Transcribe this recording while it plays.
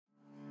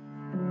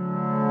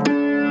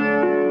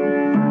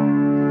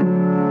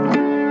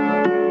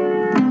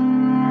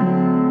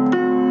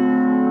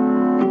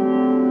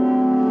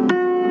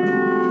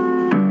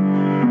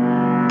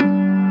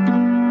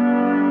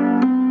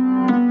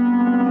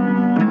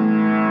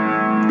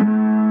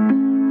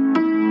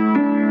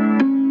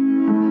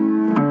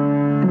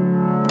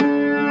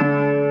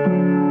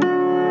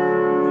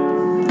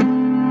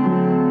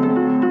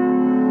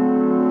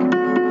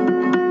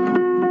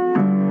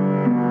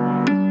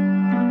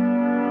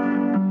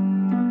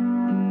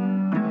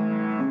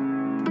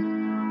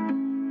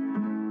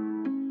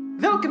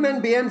alaikum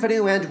and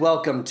bienvenue and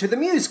welcome to The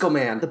Musical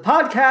Man, the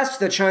podcast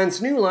that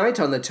shines new light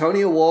on the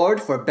Tony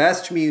Award for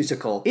Best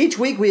Musical. Each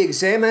week we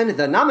examine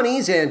the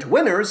nominees and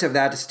winners of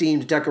that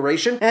esteemed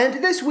decoration,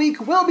 and this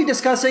week we'll be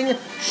discussing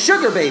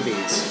Sugar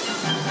Babies.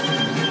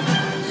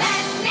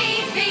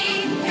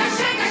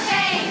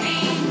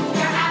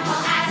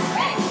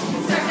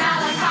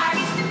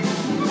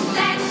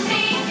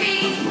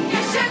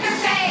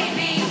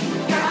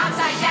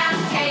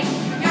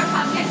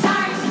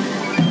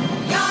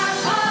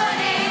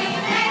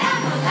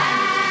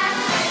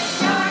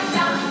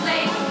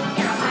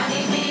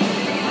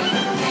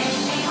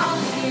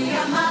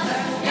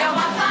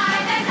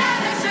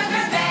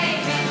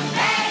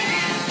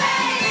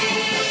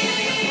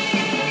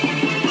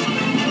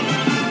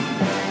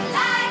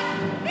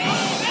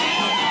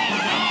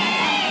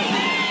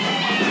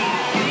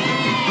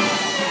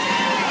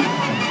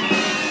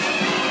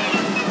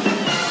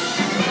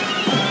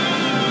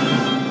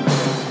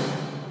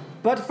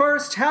 But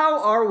first,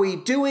 how are we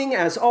doing?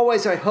 As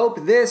always, I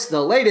hope this,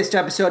 the latest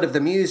episode of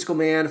The Musical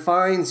Man,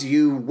 finds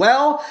you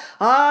well.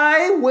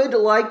 I would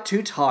like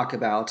to talk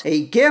about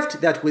a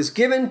gift that was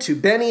given to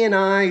Benny and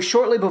I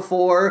shortly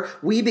before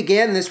we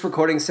began this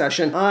recording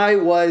session. I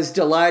was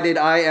delighted.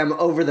 I am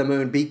over the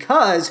moon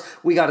because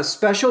we got a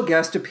special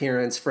guest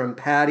appearance from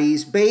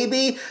Patty's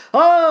baby.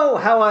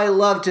 Oh, how I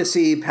love to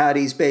see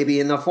Patty's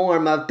baby in the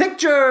form of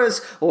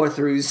pictures or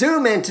through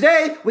Zoom. And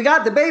today, we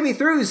got the baby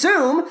through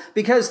Zoom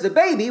because the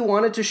baby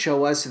wanted to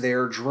show us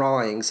their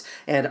drawings.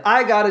 And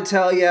I gotta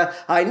tell you,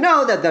 I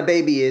know that the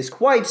baby is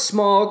quite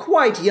small,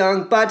 quite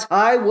young, but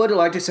I would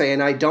like to say,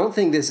 and I don't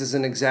think this is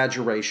an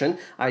exaggeration,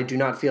 I do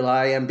not feel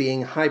I am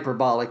being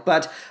hyperbolic,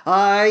 but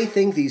I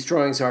think these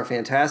drawings are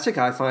fantastic.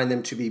 I find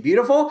them to be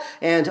beautiful,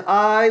 and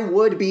I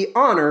would be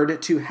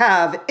honored to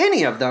have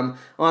any of them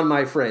on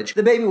my fridge.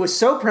 The baby was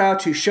so proud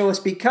to show us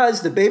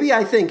because the baby,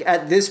 I think,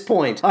 at this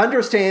point,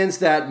 understands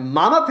that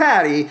Mama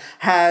Patty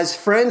has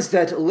friends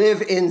that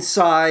live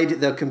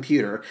inside the computer.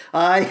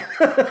 Benny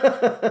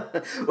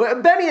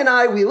and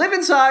I, we live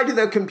inside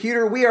the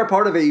computer. We are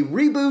part of a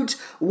reboot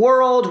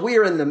world. We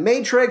are in the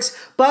Matrix.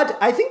 But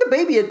I think the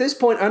baby at this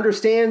point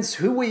understands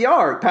who we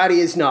are. Patty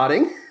is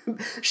nodding.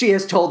 She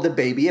has told the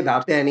baby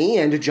about Benny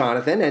and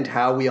Jonathan and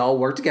how we all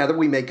work together.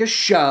 We make a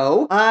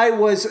show. I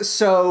was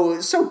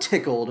so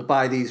tickled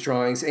by these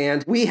drawings,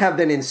 and we have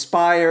been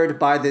inspired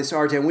by this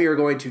art, and we are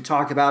going to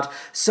talk about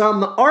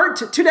some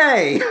art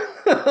today.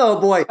 Oh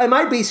boy, I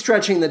might be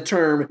stretching the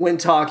term when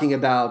talking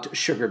about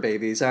Sugar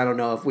Babies. I don't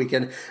know if we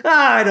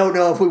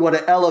want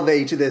to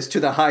elevate this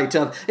to the height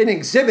of an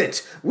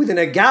exhibit within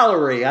a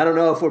gallery. I don't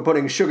know if we're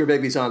putting Sugar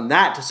Babies on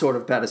that sort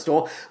of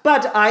pedestal,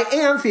 but I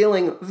am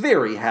feeling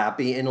very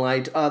happy in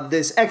light of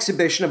this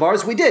exhibition of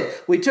ours. We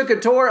took a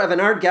tour of an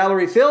art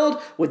gallery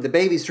filled with the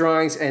baby's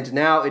drawings, and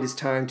now it is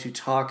time to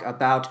talk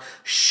about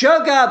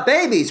Sugar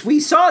Babies. We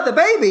saw the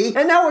baby,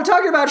 and now we're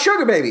talking about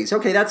Sugar Babies.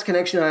 Okay, that's a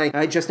connection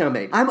I just now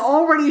made. I'm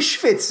already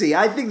schwitzy.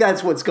 I think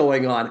that's what's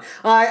going on.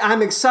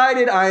 I'm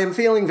excited. I am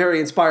feeling very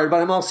inspired,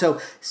 but I'm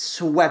also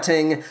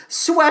sweating.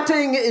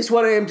 Sweating is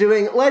what I am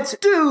doing. Let's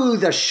do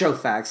the show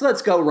facts.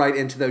 Let's go right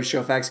into those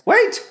show facts.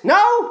 Wait,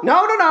 no. We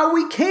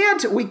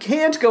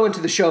can't go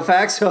into the show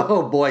facts.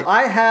 Oh boy.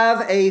 I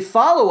have a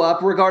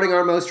follow-up regarding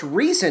our most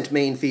recent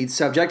main feed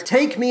subject,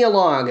 Take Me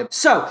Along.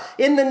 So,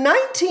 in the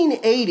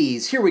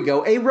 1980s, here we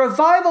go, a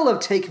revival of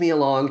Take Me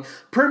Along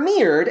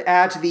premiered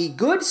at the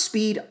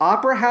Goodspeed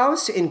Opera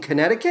House in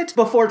Connecticut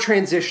before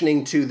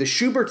transitioning to the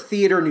Schubert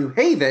Theater New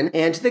Haven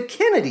and the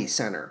Kennedy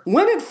Center.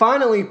 When it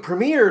finally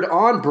premiered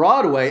on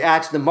Broadway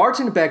at the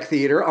Martin Beck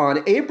Theater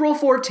on April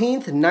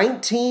 14th,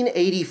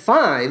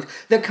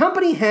 1985, the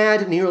company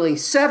had nearly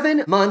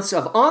 7 months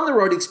of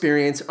on-the-road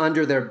experience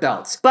under their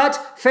belts.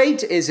 But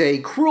fate is a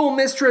cruel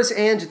mistress,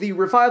 and the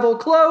revival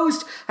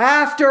closed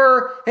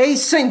after a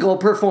single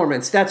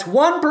performance. That's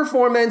one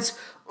performance.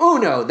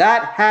 Uno,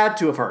 that had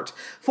to have hurt.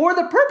 For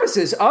the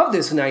purposes of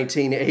this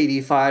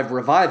 1985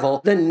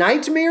 revival, the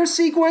Nightmare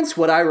sequence,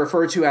 what I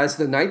refer to as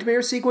the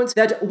Nightmare sequence,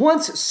 that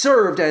once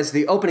served as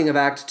the opening of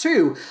Act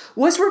 2,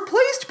 was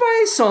replaced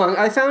by a song.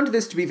 I found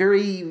this to be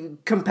very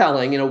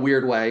compelling in a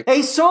weird way.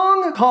 A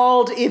song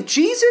called If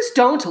Jesus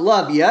Don't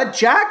Love Ya,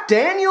 Jack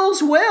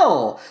Daniels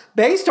Will.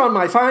 Based on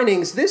my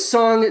findings, this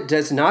song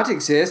does not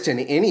exist in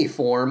any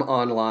form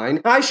online.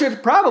 I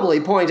should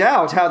probably point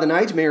out how the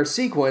Nightmare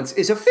sequence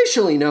is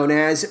officially known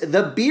as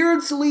the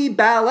Beardsley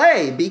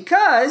Ballet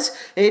because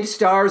it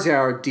stars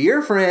our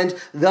dear friend,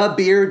 the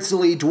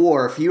Beardsley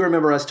Dwarf. You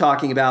remember us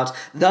talking about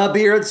the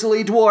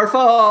Beardsley Dwarf.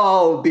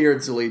 Oh,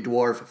 Beardsley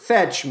Dwarf,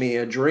 fetch me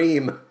a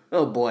dream.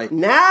 Oh boy.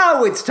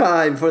 Now it's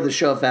time for the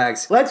show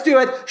facts. Let's do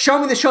it. Show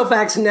me the show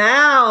facts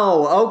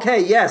now.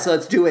 Okay, yes,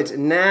 let's do it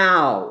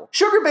now.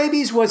 Sugar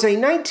Babies was a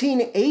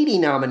 1980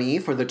 nominee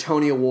for the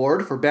Tony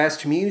Award for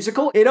Best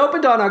Musical. It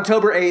opened on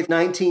October 8th,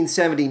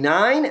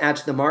 1979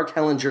 at the Mark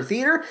Hellinger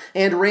Theater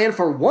and ran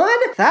for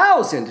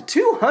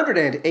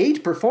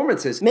 1,208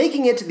 performances,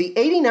 making it the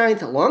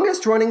 89th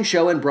longest running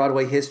show in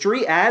Broadway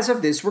history as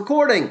of this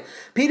recording.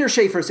 Peter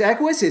Schaefer's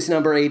Equus is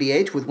number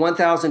 88 with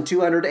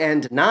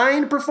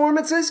 1,209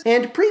 performances.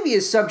 performances, and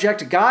previous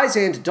subject Guys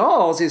and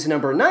Dolls is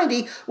number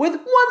 90 with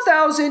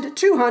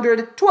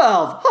 1,200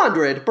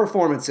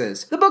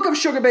 performances. The Book of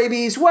Sugar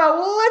Babies,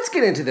 well, let's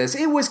get into this.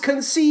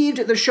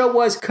 The show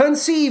was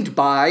conceived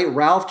by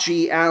Ralph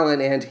G.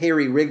 Allen and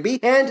Harry Rigby,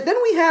 and then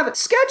we have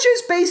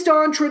sketches based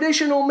on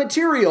traditional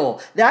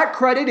material. That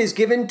credit is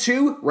given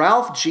to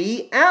Ralph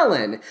G.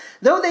 Allen.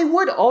 Though they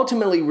would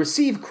ultimately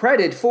receive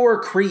credit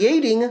for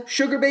creating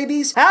Sugar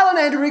Babies, Allen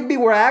and Rigby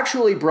were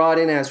actually brought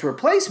in as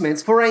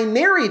replacements for a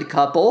married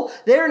couple.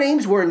 Their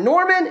names were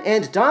Norman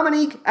and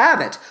Dominique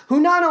Abbott, who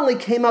not only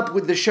came up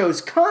with the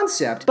show's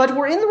concept, but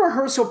were in the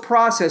rehearsal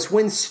process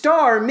when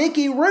star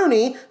Mickey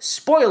Rooney,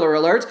 spoiler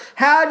alert,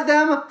 had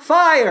them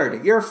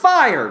fired. You're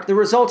fired. The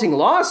resulting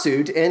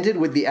lawsuit ended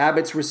with the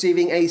Abbotts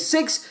receiving a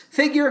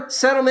six-figure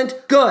settlement.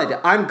 Good.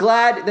 I'm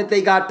glad that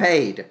they got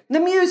paid. The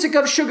music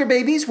of Sugar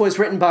Babies was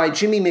written by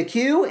Jimmy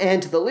McHugh,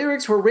 and the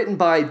lyrics were written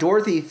by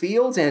Dorothy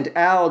Fields and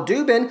Al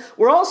Dubin.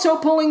 We're also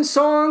pulling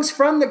songs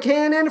from the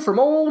canon from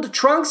old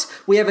trunks.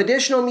 We have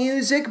additional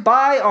music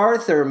by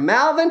Arthur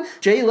Malvin,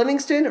 Jay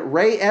Livingston,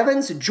 Ray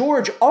Evans,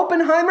 George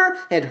Oppenheimer,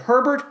 and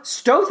Herbert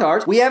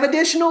Stothart. We have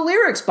additional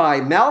lyrics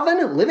by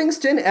Malvin,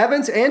 Livingston,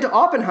 Evans, and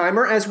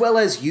Oppenheimer, as well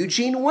as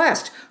Eugene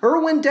West,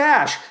 Irwin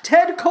Dash,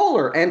 Ted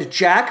Kohler, and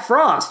Jack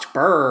Frost.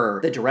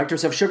 Brr. The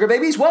directors of Sugar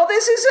Babies, well,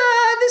 this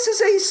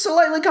is a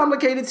slightly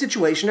complicated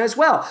situation as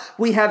well.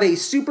 We have a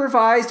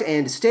supervised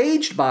and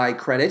staged by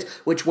credit,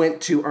 which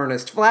went to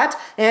Ernest Flatt,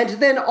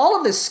 and then all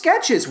of the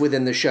sketches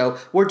within the show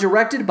were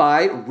directed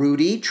by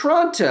Rudy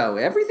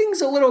Tronto.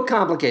 Everything's a little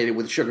complicated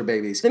with Sugar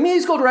Babies. The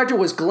musical director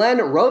was Glenn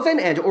Rovin,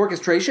 and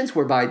orchestrations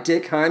were by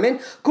Dick Hyman.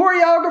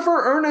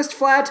 Choreographer Ernest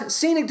Flatt,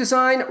 scenic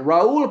design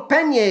Raoul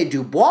Peña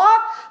Dubois,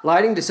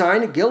 lighting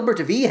design Gilbert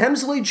V.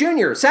 Hemsley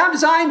Jr., sound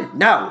design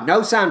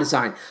no sound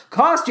design,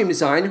 costume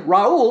design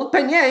Raoul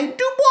Peña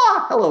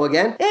Dubois, hello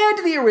again,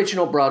 and the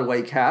original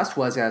Broadway cast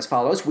was as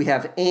follows. We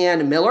have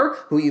Ann Miller,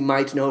 who you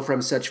might know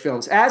from such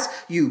films as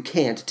You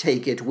Can't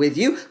Take It With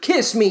You,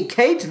 Kiss Me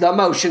Kate, the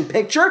motion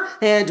picture,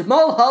 and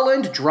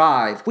Mulholland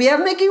Drive. We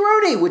have Mickey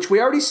Rooney, which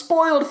we already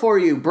spoiled for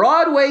you,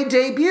 Broadway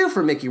debut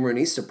for Mickey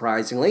Rooney,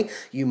 surprisingly.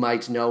 You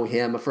might know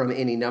him from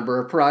any number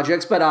of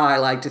projects, but I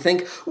like to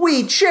think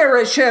we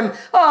cherish him.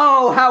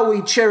 Oh, how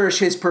we cherish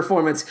his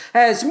performance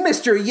as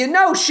Mr.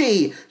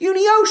 Yunioshi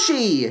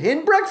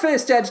in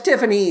Breakfast at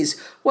Tiffany's.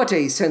 What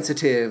a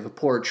sensitive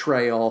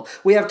portrayal.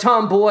 We have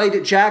Tom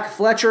Boyd, Jack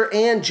Fletcher,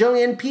 and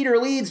Jillian Peter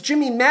Leeds,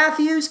 Jimmy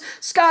Matthews,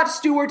 Scott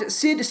Stewart,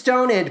 Sid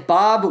Stone, and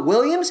Bob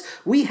Williams.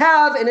 We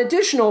have an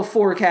additional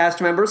 4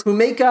 cast members who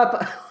make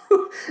up...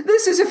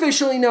 This is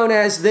officially known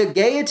as the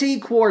Gaiety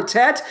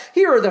Quartet.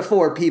 Here are the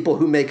 4 people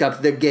who make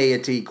up the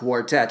Gaiety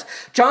Quartet: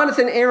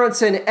 Jonathan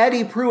Aronson,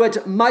 Eddie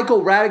Pruitt,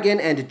 Michael Radigan,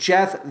 and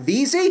Jeff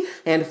Veazey.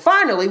 And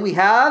finally, we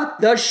have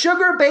the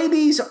Sugar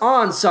Babies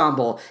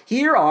Ensemble.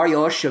 Here are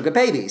your Sugar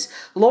Babies: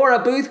 Laura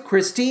Booth,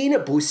 Christine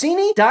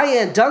Busini,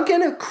 Diane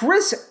Duncan,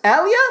 Chris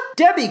Alia,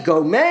 Debbie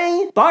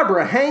Gomez,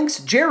 Barbara Hanks,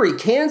 Jerry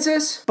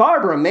Kansas,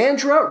 Barbara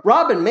Mandra,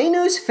 Robin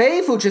Manus,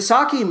 Faye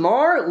Fujisaki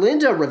Marr,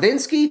 Linda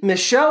Ravinsky,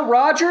 Michelle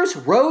Rogers,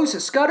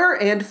 Rose Scudder,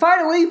 and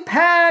finally,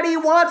 Patty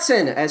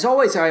Watson. As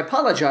always, I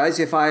apologize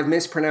if I've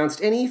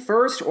mispronounced any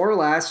first or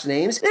last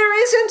names.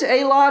 There isn't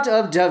a lot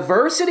of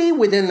diversity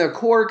within the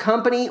core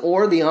company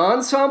or the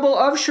ensemble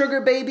of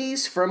Sugar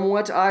Babies, from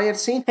what I have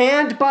seen.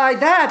 And by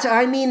that,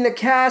 I mean the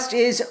cast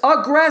is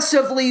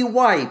aggressively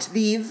white.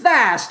 The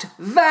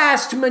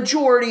vast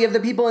majority of the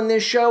people in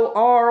this show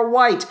are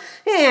white.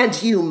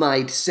 And you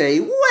might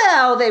say,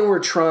 well, they were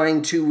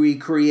trying to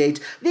recreate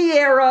the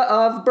era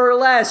of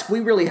burlesque. We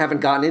really haven't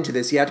gotten into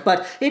this yet,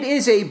 but it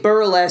is a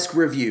burlesque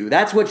review.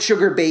 That's what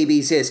Sugar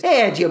Babies is.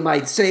 And you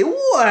might say,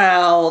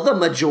 well, the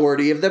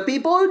majority of the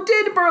people who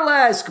did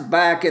burlesque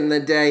back in the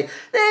day,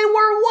 they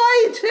were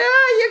white.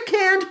 You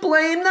can't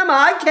blame them.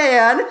 I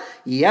can.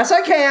 Yes,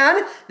 I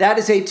can. That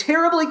is a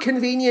terribly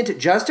convenient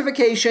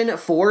justification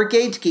for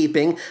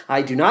gatekeeping.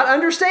 I do not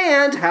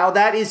understand how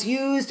that is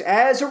used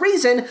as a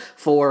reason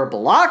for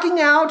blocking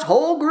out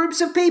whole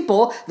groups of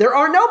people. There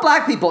are no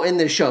black people in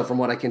this show, from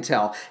what I can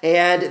tell.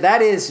 And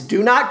that is,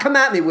 do not come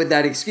at me with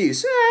that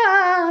excuse.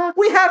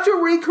 We have to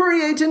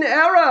recreate an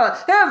era.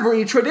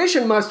 Every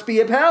tradition must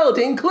be upheld,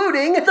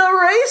 including the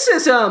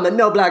racism.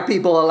 No black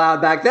people allowed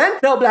back then.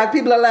 No black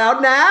people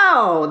allowed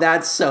now.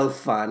 That's so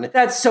fun.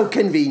 That's so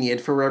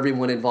convenient for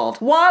everyone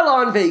involved. While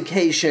on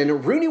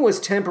vacation, Rooney was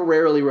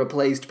temporarily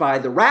replaced by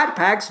the Rat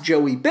Pack's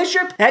Joey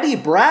Bishop, Eddie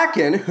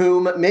Bracken,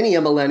 whom many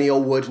a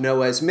millennial would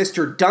know as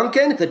Mr.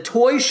 Duncan, the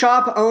toy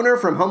shop owner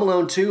from Home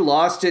Alone 2,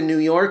 Lost in New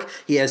York.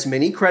 He has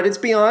many credits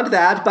beyond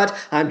that, but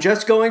I'm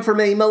just going for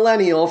a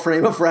millennial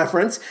frame of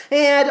reference,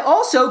 and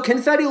also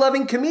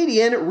confetti-loving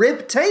comedian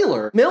Rip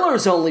Taylor.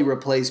 Miller's only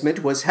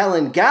replacement was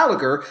Helen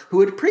Gallagher, who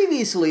had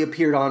previously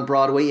appeared on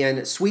Broadway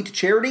in Sweet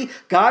Charity,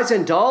 Guys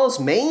and Dolls,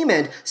 Mame,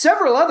 and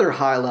several other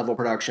high-level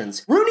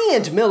productions. Rooney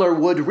and Miller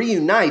would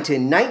reunite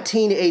in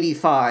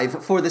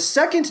 1985 for the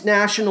second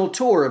national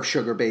tour of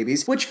Sugar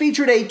Babies, which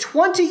featured a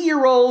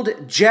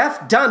 20-year-old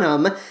Jeff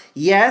Dunham.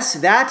 Yes,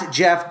 that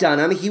Jeff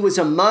Dunham. He was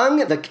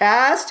among the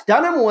cast.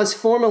 Dunham was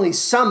formally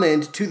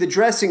summoned to the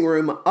dressing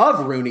room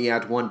of Rooney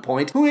at one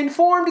point, who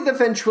informed the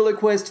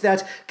ventriloquist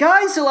that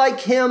guys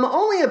like him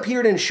only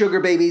appeared in Sugar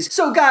Babies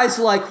so guys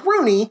like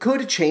Rooney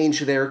could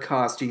change their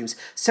costumes.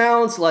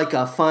 Sounds like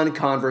a fun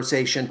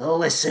conversation.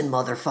 Listen,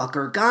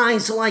 motherfucker,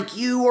 guys like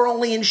you are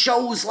only in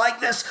shows like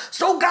this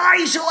so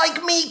guys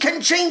like me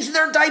can change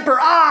their diaper.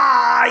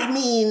 I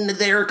mean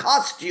their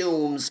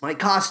costumes. My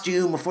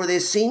costume for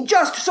this scene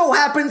just so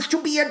happens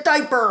to be a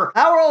diaper.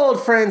 Our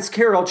old friends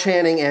Carol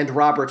Channing and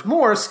Robert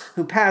Morse,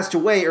 who passed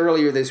away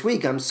earlier this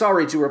week, I'm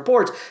sorry to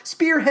report,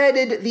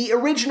 spearheaded the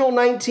original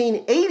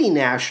 1980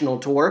 national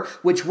tour,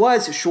 which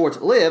was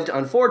short-lived,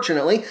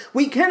 unfortunately.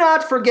 We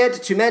cannot forget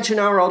to mention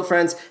our old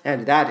friends,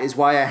 and that is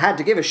why I had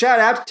to give a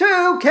shout-out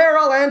to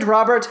Carol and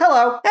Robert.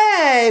 Hello.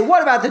 Hey,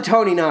 what about the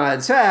Tony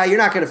nods? You're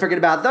not going to forget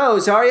about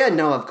those, are you?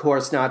 No, of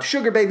course not.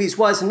 Sugar Babies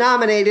was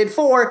nominated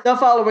for the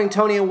following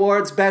Tony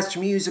Awards: Best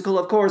Musical,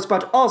 of course,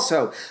 but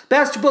also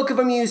Best Book of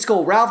a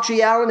Musical, Ralph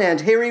G. Allen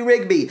and Harry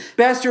Rigby.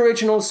 Best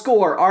Original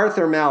Score,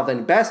 Arthur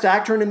Melvin. Best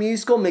Actor in a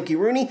Musical, Mickey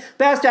Rooney.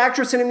 Best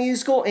Actress in a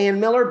Musical, Ann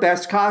Miller.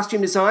 Best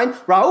Costume Design,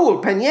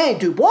 Raoul Peña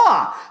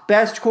Dubois.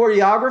 Best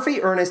Choreography,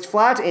 Ernest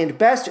Flatt. And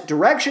Best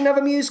Direction of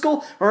a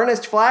Musical,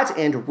 Ernest Flatt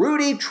and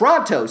Rudy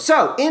Tronto.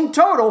 So, in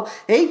total,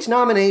 8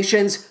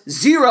 nominations,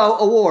 0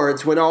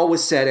 awards when all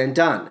was said and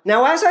done.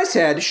 Now, as I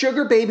said,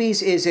 Sugar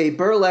Babies is a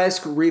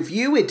burlesque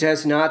review. It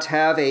does not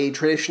have a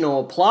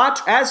traditional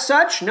plot as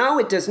such. No,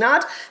 it does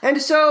not.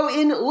 And so,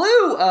 in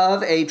lieu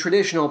of a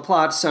traditional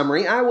plot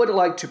summary, I would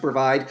like to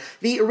provide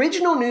the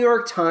original New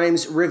York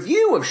Times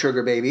review of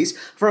Sugar Babies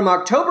from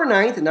October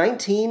 9th,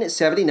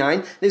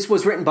 1979. This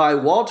was written by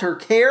Walter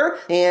Kerr,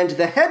 and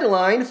the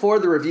headline for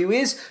the review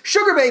is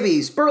Sugar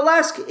Babies,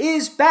 Burlesque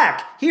is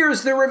Back.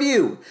 Here's the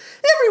review.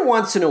 Every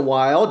once in a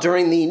while,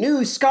 during the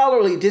new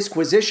scholarly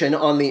disquisition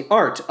on the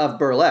art of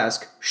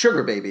burlesque,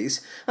 Sugar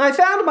Babies, I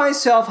found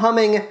myself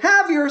humming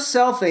Have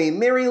Yourself a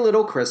Merry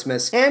Little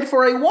Christmas, and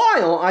for a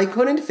while I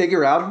couldn't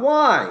figure out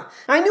why.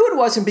 I knew it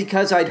wasn't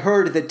because I'd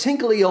heard the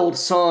tinkly old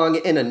song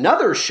in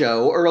another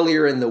show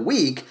earlier in the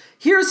week.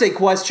 Here's a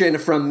question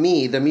from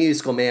me, the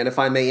musical man, if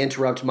I may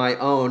interrupt my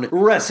own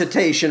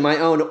recitation, my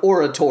own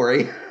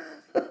oratory.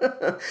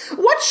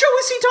 What show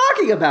is he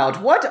talking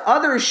about? What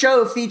other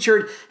show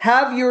featured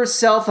Have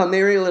Yourself a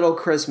Merry Little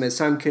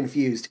Christmas? I'm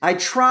confused. I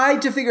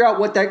tried to figure out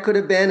what that could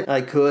have been.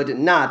 I could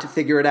not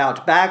figure it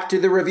out. Back to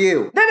the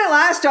review. Then at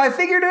last I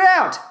figured it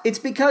out. It's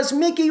because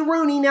Mickey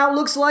Rooney now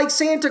looks like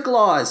Santa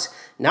Claus.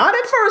 Not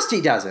at first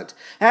he doesn't.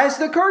 As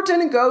the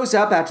curtain goes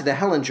up at the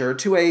Hellinger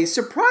to a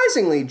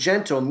surprisingly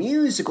gentle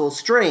musical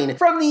strain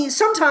from the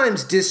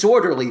sometimes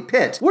disorderly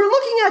pit, we're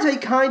looking at a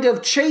kind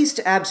of chaste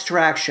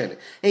abstraction,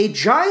 a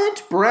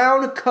giant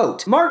brown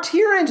coat, marked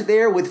here and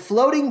there with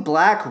floating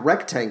black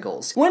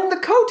rectangles. When the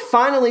coat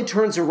finally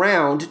turns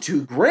around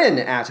to grin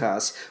at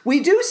us, we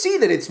do see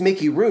that it's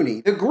Mickey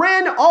Rooney, the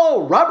grin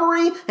all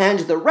rubbery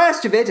and the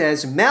rest of it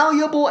as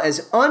malleable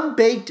as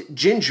unbaked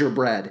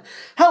gingerbread.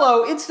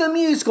 Hello, it's the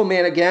musical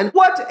man again.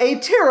 What a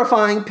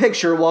terrifying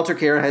picture Walter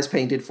Kerr has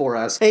painted for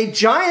us. A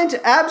giant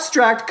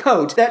abstract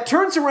coat that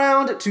turns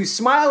around to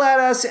smile at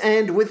us,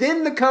 and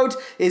within the coat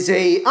is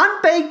a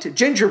unbaked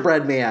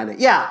gingerbread man.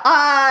 Yeah,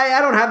 I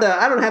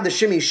don't have the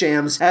shimmy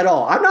shams at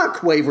all. I'm not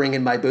quavering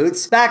in my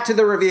boots. Back to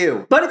the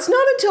review. But it's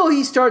not until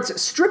he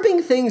starts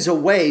stripping things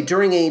away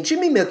during a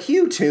Jimmy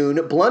McHugh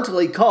tune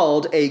bluntly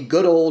called A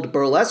Good Old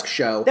Burlesque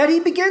Show that he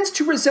begins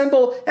to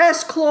resemble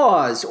S.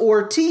 Claus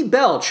or T.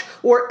 Belch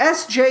or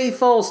S.J.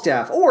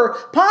 Falstaff or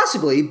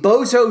possibly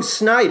Bozo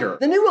Snyder.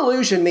 The new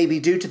illusion may be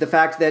due to the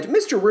fact that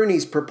Mr.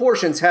 Rooney's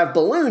proportions have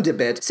ballooned a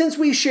bit since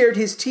we shared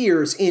his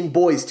tears in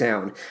Boys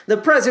Town. The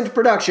present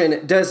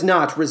production does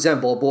not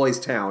resemble Boys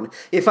Town.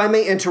 If I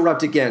may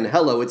interrupt again,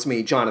 hello, it's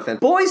me, Jonathan.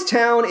 Boys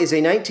Town is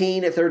a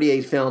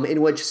 1938 film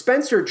in which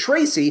Spencer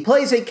Tracy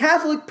plays a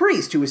Catholic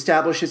priest who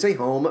establishes a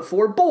home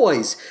for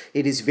boys.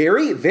 It is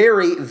very,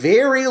 very,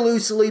 very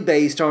loosely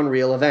based on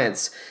real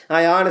events.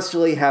 I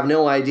honestly have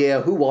no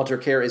idea who Walter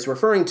Kerr is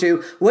referring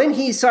to when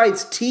he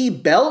cites T.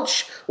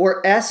 Belch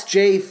or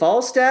S.J.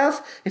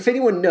 Falstaff. If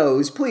anyone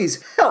knows,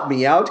 please help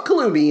me out,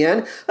 clue me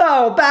in.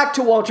 Oh, back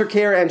to Walter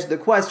Kerr and to the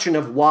question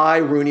of why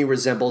Rooney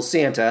resembles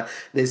Santa.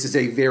 This is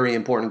a very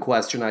important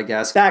question, I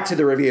guess. Back to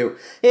the review.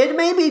 It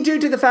may be due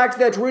to the fact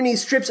that Rooney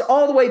strips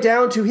all the way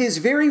down to his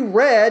very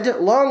red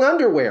long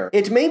underwear.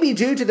 It may be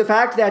due to the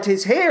fact that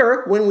his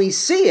hair, when we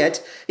see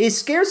it, is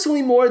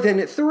scarcely more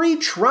than 3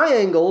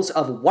 triangles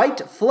of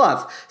white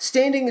fluff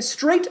standing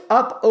straight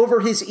up over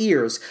his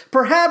ears,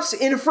 perhaps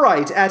in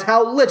fright at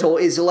how little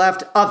is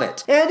left of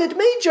it. And it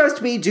may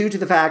just be due to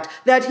the fact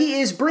that he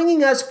is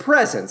bringing us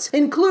presents,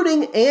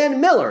 including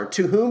Ann Miller,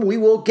 to whom we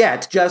will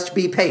get. Just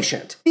be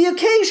patient. The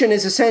occasion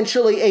is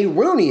essentially a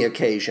Rooney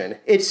occasion.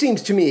 It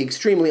seems to me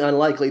extremely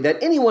unlikely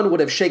that anyone would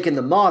have shaken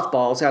the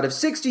mothballs out of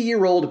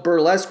 60-year-old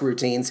burlesque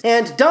routines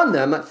and done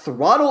them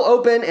throttle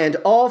open and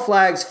all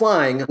flags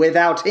flying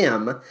without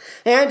him.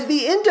 And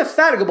the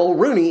indefatigable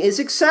Rooney is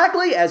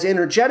exactly as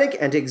energetic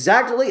and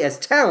exactly as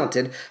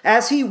talented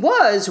as he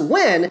was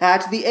when,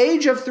 at the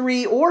age of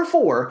 3 or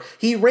 4,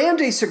 he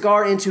rammed a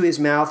cigar into his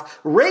mouth,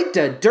 raked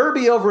a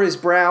derby over his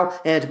brow,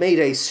 and made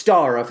a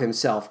star of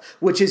himself,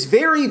 which is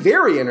very,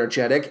 very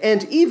energetic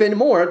and even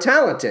more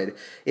talented.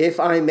 If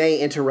I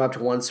may interrupt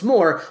once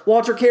more,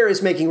 Walter Kerr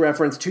is making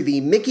reference to the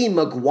Mickey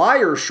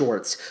Maguire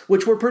shorts,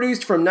 which were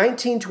produced from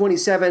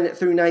 1927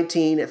 through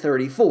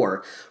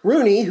 1934.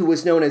 Rooney, who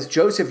was known as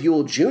Joseph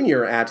Ewell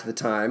Jr. at the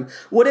time,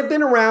 would have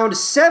been around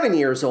 7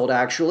 years old,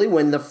 actually,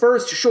 when the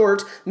first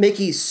short,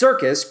 Mickey's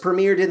Circus,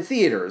 premiered in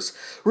theaters.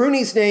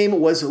 Rooney's name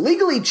was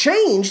legally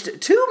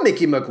changed to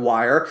Mickey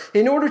Maguire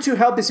in order to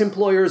help his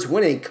employers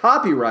win a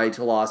copyright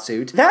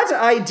lawsuit. That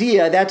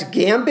idea, that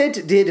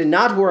gambit, did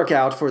not work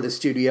out for the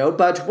studio,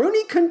 but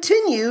Rooney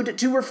continued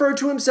to refer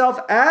to himself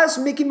as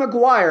Mickey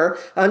Maguire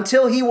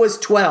until he was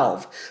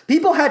 12.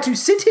 People had to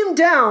sit him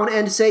down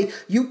and say,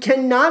 "You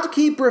cannot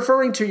keep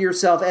referring to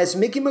yourself as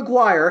Mickey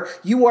Maguire.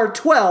 You are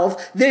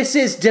 12. This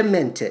is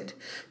demented."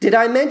 Did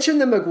I mention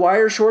the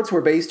Maguire shorts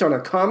were based on a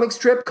comic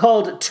strip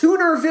called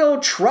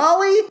Toonerville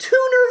Trolley?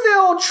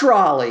 Toonerville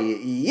Trolley.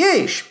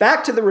 Yeesh.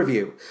 Back to the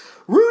review.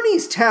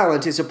 Rooney's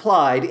talent is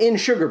applied in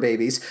Sugar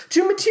Babies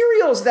to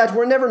materials that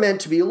were never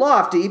meant to be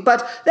lofty,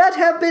 but that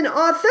have been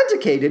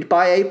authenticated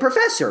by a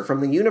professor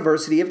from the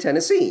University of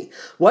Tennessee.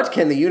 What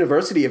can the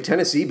University of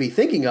Tennessee be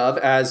thinking of,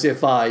 as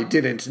if I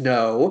didn't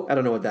know? I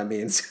don't know what that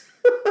means.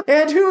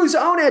 And whose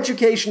own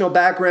educational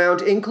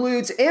background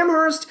includes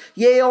Amherst,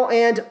 Yale,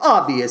 and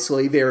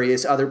obviously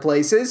various other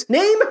places.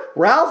 Name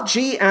Ralph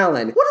G.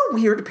 Allen. What a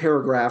weird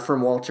paragraph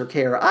from Walter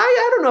Kerr.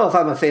 I don't know if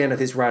I'm a fan of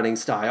his writing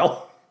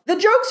style.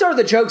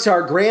 The jokes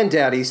our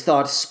granddaddies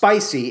thought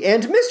spicy,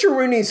 and Mr.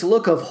 Rooney's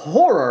look of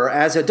horror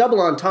as a double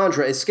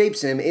entendre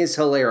escapes him is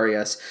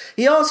hilarious.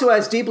 He also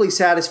has deeply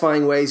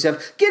satisfying ways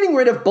of getting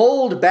rid of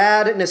bold,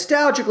 bad,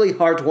 nostalgically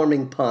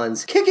heartwarming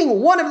puns, kicking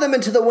one of them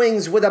into the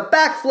wings with a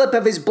backflip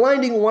of his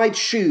blinding white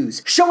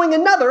shoes, showing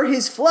another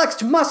his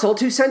flexed muscle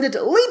to send it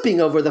leaping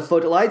over the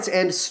footlights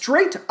and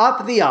straight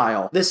up the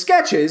aisle. The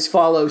sketches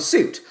follow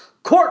suit.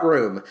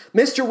 Courtroom.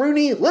 Mr.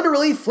 Rooney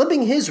literally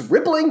flipping his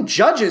rippling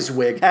judge's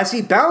wig as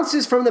he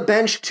bounces from the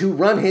bench to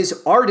run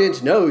his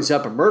ardent nose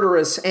up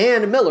murderous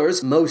Ann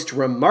Miller's most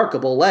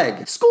remarkable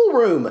leg.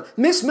 Schoolroom.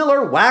 Miss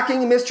Miller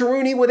whacking Mr.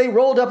 Rooney with a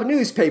rolled-up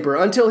newspaper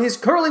until his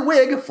curly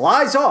wig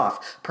flies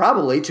off,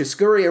 probably to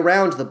scurry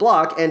around the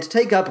block and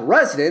take up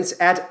residence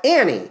at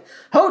Annie.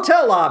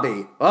 Hotel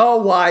lobby.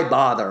 Oh, why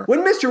bother?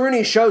 When Mr.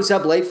 Rooney shows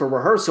up late for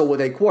rehearsal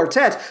with a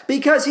quartet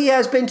because he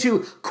has been to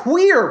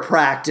queer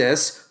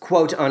practice,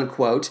 quote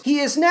unquote, he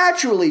is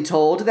naturally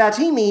told that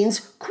he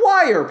means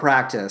choir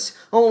practice,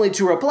 only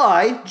to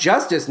reply,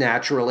 just as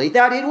naturally,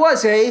 that it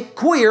was a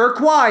queer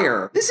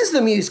choir. This is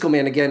the Musical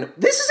Man again.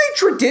 This is a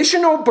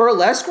traditional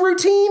burlesque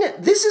routine?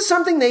 This is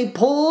something they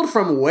pulled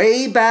from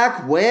way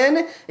back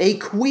when? A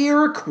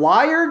queer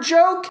choir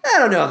joke? I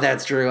don't know if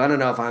that's true. I don't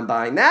know if I'm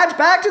buying that.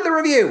 Back to the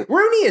review.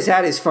 Rooney is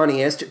at his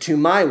funniest, to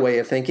my way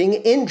of thinking,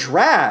 in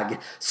drag,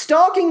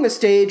 stalking the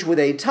stage with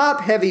a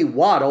top-heavy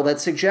waddle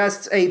that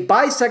suggests a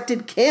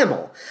bisected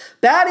camel,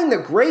 batting the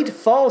great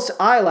false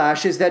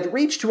eyelashes that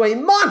reach to a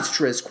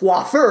monstrous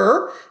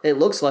coiffure. It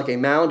looks like a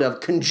mound of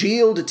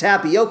congealed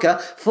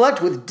tapioca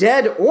flecked with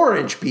dead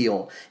orange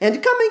peel,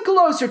 and coming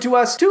closer to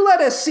us to let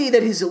us see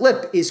that his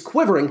lip is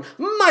quivering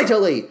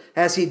mightily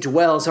as he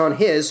dwells on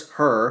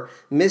her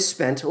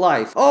misspent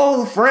life.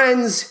 "Oh,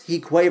 friends," he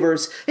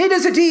quavers, "it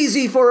isn't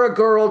easy for a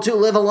girl to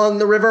live along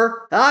the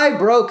river." I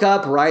broke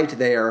up right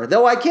there,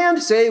 though I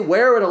can't say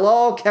where it'll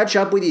all catch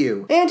up with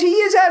you. And he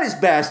is at his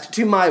best,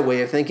 to my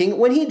way of thinking,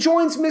 when he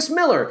joins Miss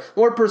Miller,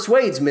 or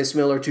persuades Miss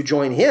Miller to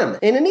join him,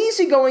 in an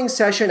easygoing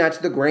session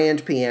at the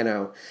grand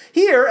piano.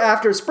 Here,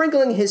 after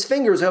sprinkling his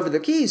fingers over the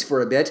keys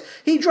for a bit,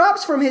 he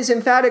drops from his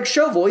emphatic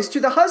show voice to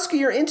the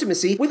huskier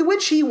intimacy with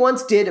which he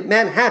once did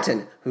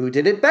Manhattan. Who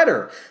did it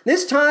better?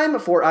 This time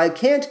for I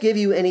Can't Give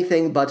You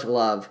Anything But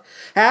Love.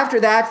 After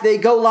that, they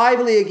go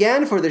lively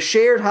again for the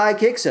shared high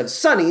kicks of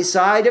Sunny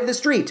Side of the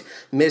Street.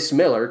 Miss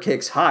Miller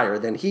kicks higher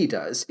than he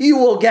does. You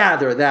will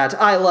gather that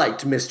I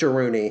liked Mr.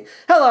 Rooney.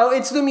 Hello,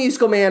 it's the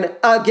Musical Man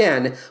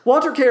again.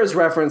 Walter Kerr's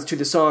reference to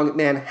the song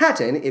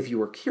Manhattan, if you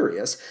were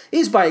curious,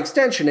 is by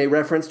extension a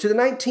reference to the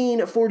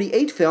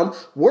 1948 film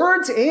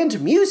Words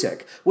and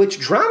Music, which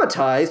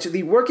dramatized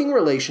the working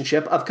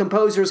relationship of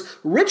composers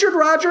Richard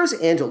Rodgers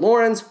and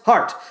Lawrence everyone's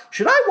heart.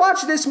 Should I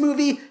watch this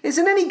movie? Is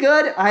it any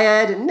good? I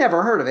had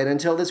never heard of it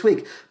until this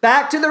week.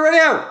 Back to the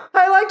review!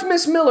 I liked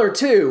Miss Miller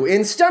too,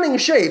 in stunning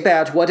shape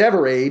at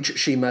whatever age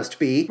she must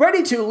be,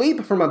 ready to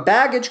leap from a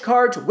baggage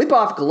cart, whip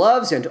off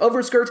gloves and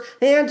overskirt,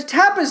 and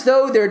tap as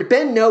though there'd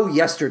been no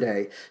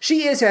yesterday.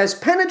 She is as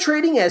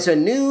penetrating as a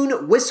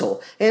noon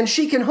whistle, and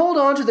she can hold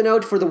on to the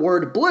note for the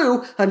word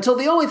blue until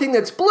the only thing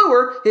that's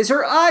bluer is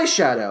her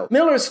eyeshadow.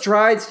 Miller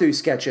strides through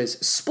sketches,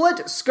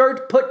 split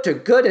skirt put to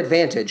good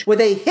advantage, with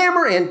a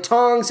hammer and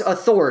tongs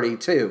authority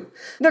too.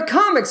 The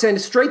comics and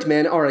straight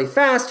men are a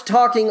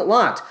fast-talking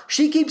lot.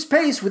 She keeps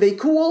pace with a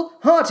cool,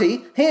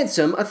 haughty,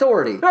 handsome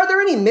authority. Are there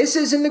any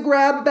misses in the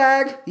grab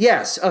bag?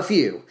 Yes, a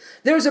few.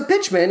 There's a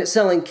pitchman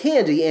selling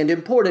candy and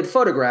imported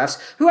photographs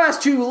who has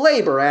to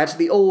labor at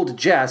the old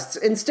jests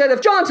instead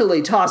of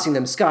jauntily tossing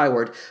them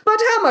skyward.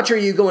 But how much are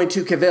you going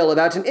to cavil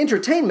about an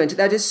entertainment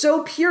that is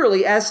so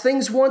purely as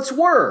things once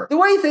were? The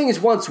way things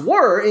once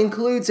were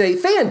includes a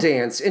fan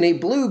dance in a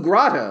blue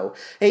grotto,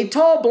 a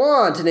tall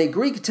blonde in a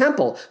Greek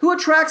temple who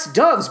attracts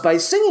doves by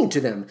singing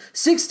to them,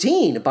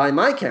 16 by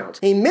my count,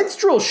 a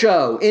minstrel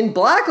show in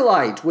black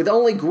light with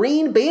only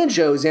green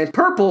banjos and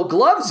purple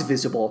gloves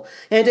visible,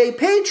 and a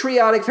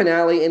patriotic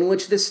finale in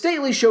which the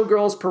stately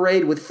showgirls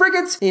parade with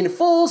frigates in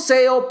full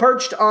sail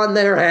perched on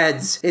their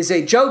heads. Is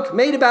a joke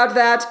made about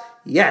that?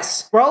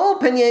 Yes. Raoul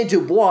Penier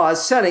Dubois'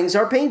 settings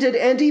are painted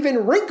and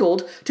even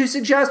wrinkled to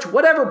suggest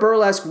whatever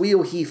burlesque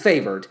wheel he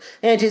favored,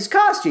 and his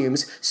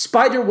costumes,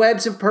 spider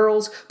webs of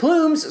pearls,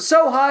 plumes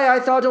so high I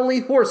thought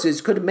only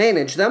horses could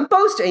manage them,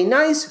 boast a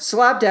nice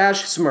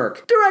slapdash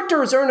smirk.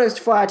 Directors Ernest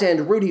Flatt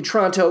and Rudy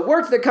Tronto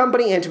worked the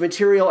company and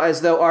material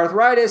as though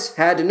arthritis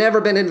had never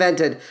been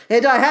invented,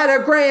 and I had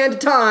a grand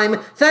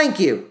time.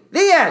 Thank you.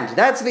 The end!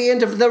 That's the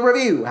end of the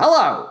review.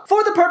 Hello!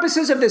 For the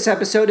purposes of this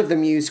episode of The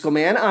Musical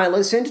Man, I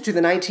listened to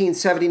the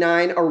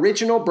 1979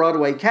 original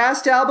Broadway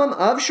cast album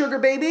of Sugar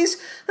Babies.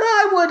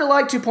 I would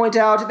like to point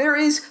out there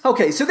is...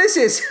 Okay, so this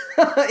is,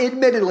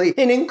 admittedly,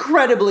 an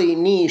incredibly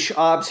niche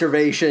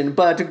observation,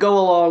 but go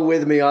along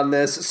with me on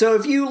this. So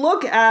if you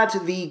look at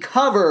the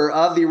cover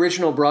of the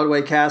original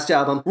Broadway cast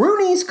album,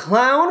 Rooney's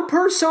clown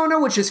persona,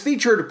 which is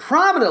featured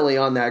prominently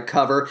on that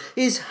cover,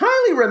 is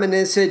highly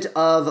reminiscent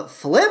of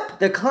Flip,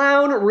 the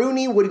clown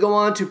Rooney would go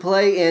on to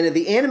play in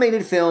the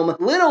animated film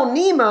Little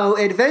Nemo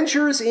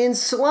Adventures in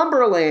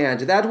Slumberland.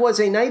 That was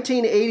a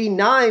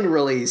 1989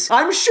 release.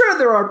 I'm sure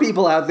there are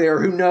people out there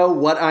who know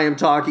what I am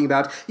talking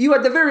about. You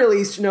at the very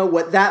least know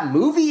what that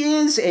movie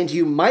is, and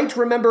you might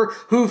remember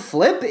who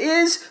Flip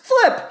is.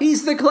 Flip!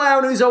 He's the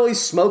clown who's always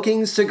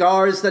smoking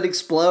cigars that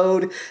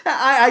explode.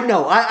 I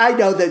know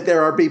that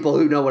there are people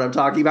who know what I'm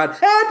talking about,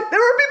 and there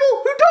are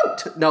people who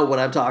don't know what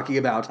I'm talking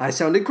about. I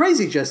sounded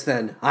crazy just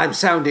then. I'm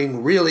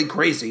sounding really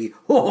crazy.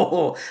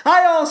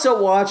 I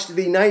also watched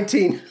the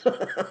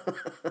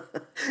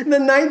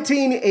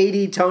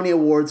 1980 Tony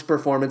Awards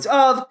performance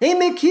of a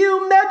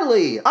McHugh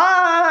medley.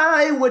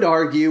 I would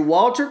argue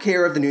Walter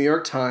Kerr of the New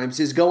York Times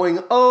is going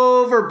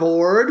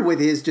overboard with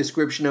his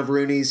description of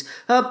Rooney's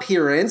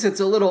appearance.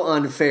 It's a little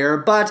unfair,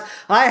 but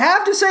I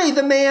have to say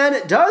the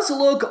man does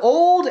look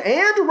old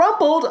and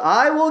rumpled.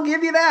 I will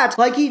give you that.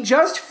 Like he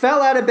just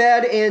fell out of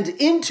bed and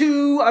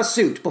into a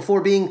suit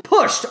before being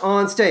pushed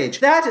on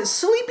stage. That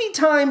sleepy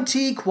time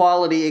tea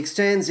quality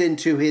extends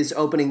into his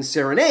opening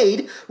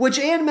serenade, which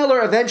Ann Miller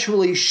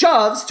eventually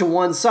shoves to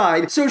one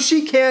side so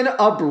she can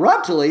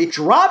abruptly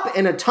drop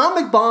an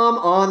atomic bomb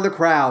on the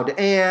crowd,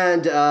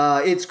 and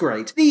it's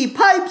great. The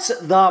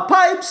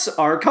pipes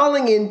are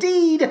calling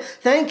indeed.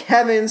 Thank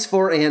heavens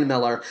for Ann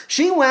Miller.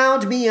 She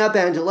wound me up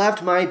and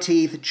left my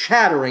teeth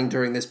chattering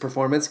during this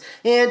performance,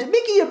 and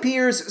Mickey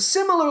appears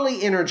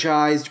similarly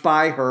energized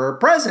by her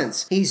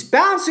presence. He's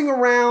bouncing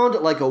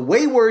around like a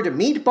wayward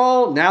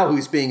meatball, now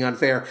who's being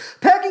unfair,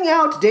 pegging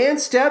out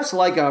dance steps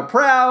like a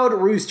proud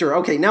rooster.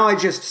 Okay, now I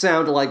just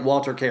sound like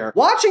Walter Kerr.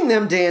 Watching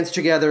them dance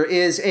together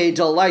is a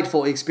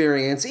delightful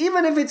experience,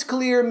 even if it's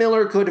clear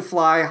Miller could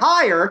fly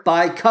higher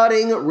by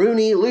cutting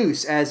Rooney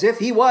loose, as if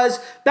he was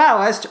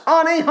ballast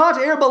on a hot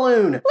air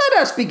balloon. Let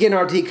us begin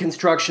our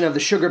deconstruction of the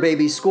Sugar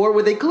Baby score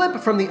with a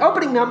clip from the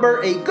opening number,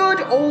 A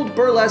Good Old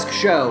Burlesque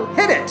Show.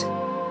 Hit it!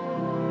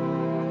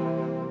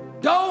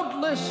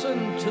 Don't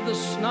listen to the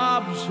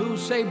snobs who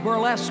say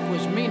burlesque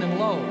was mean and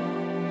low.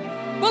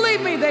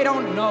 Believe me, they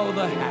don't know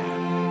the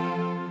half.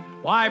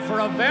 Why, for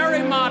a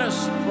very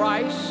modest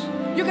price,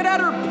 you could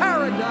enter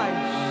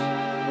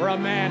paradise, where a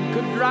man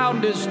could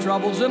drown his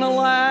troubles in a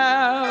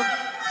laugh.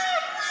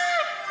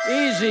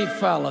 Easy,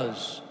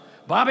 fellas.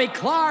 Bobby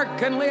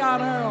Clark and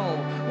Leon Earl,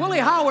 Willie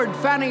Howard,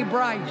 Fanny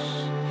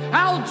Bryce,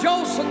 Al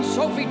Jolson,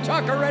 Sophie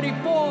Tucker, Eddie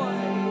Boy.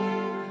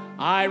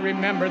 I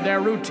remember their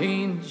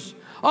routines,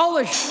 all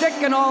the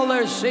shtick and all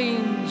their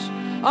scenes,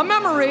 a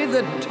memory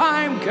that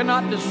time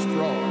cannot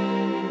destroy.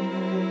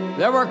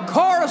 There were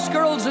chorus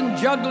girls and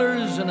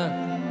jugglers and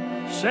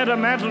a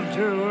sentimental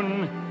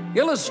tune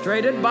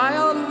illustrated by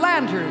a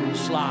lantern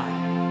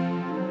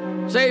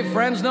slide. Say,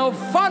 friends, no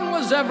fun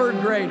was ever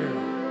greater.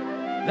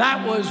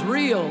 That was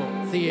real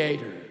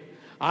theater.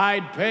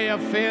 I'd pay a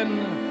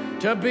fin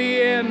to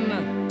be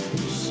in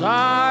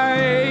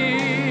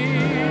Side.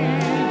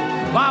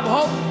 Bob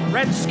Hope,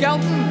 Red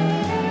Skelton,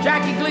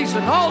 Jackie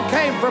Gleason all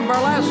came from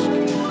burlesque.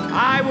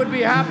 I would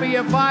be happy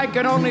if I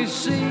could only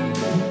see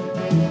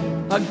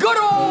a good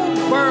old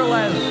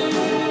burlesque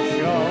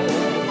show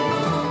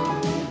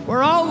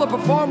where all the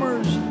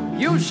performers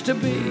used to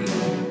be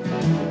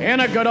in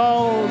a good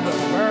old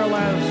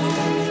burlesque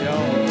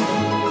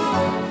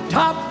show.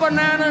 Top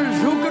bananas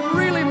who could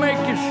really make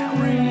you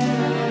scream,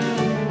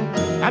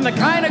 and the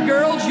kind of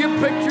girls you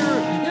picture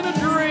in a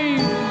dream.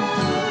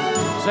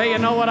 Say, you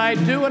know what I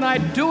do, and I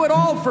do it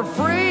all for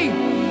free.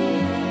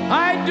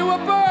 I do a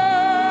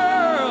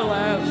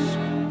burlesque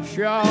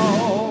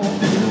show.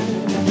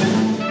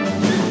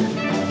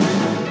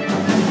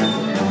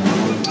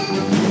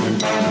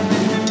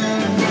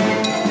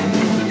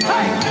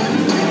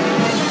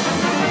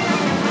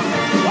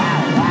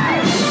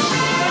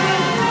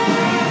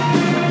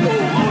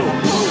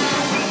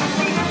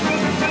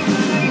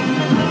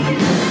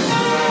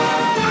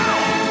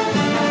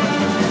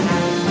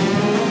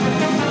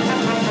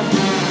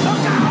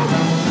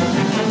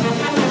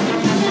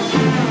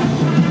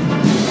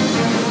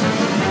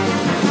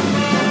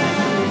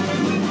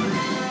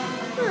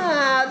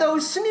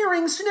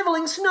 Sneering,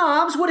 sniveling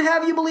snobs would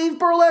have you believe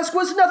burlesque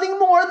was nothing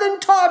more than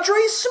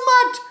tawdry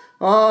smut.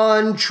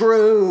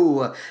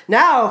 Untrue.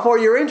 Now, for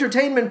your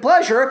entertainment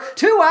pleasure,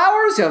 2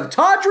 hours of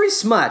tawdry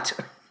smut.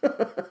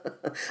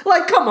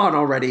 Like, come on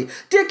already.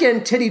 Dick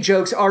and titty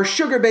jokes are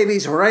Sugar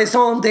Baby's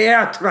raison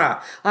d'etre.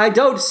 I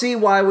don't see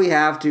why we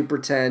have to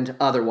pretend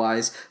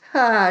otherwise.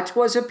 It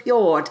was a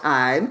pure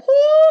time.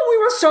 Ooh, we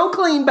were so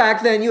clean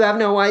back then, you have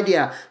no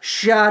idea.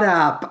 Shut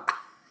up.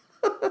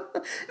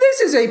 This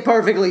is a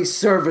perfectly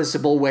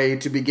serviceable way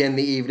to begin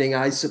the evening,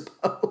 I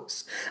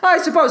suppose. I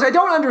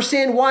don't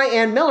understand why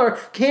Ann Miller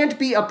can't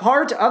be a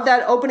part of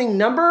that opening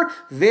number.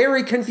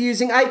 Very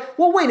confusing.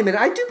 Well, wait a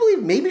minute. I do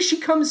believe maybe she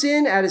comes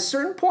in at a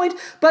certain point,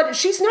 but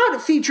she's not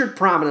featured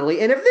prominently.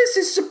 And if this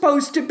is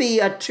supposed to be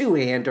a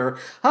two-hander,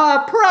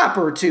 a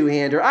proper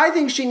two-hander, I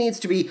think she needs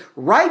to be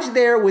right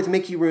there with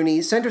Mickey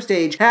Rooney, center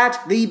stage, at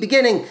the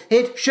beginning.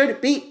 It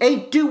should be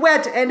a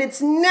duet, and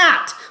it's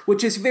not,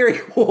 which is very,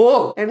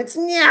 whoa, and it's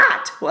not.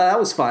 Well, that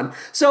was fun.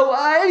 So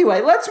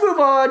anyway, let's move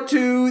on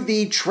to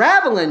the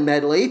Travelin'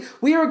 medley.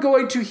 We are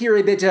going to hear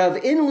a bit of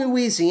In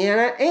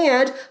Louisiana,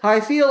 and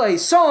I feel a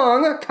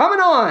song coming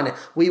on.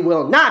 We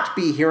will not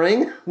be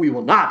hearing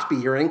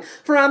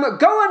from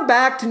Going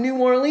Back to New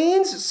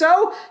Orleans.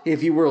 So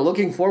if you were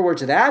looking forward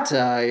to that,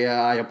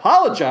 I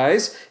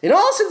apologize in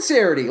all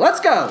sincerity.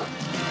 Let's go.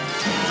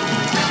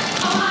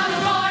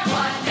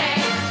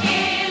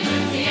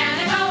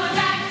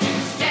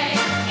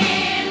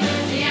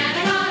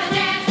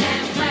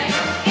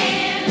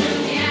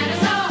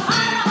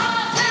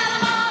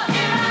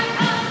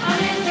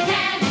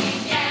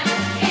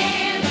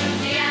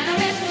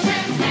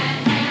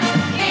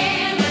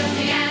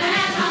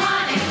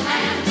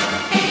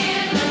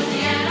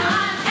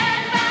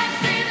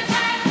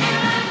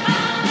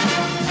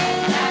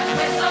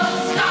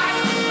 Start,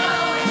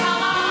 roll,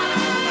 come on,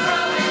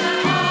 roll in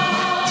the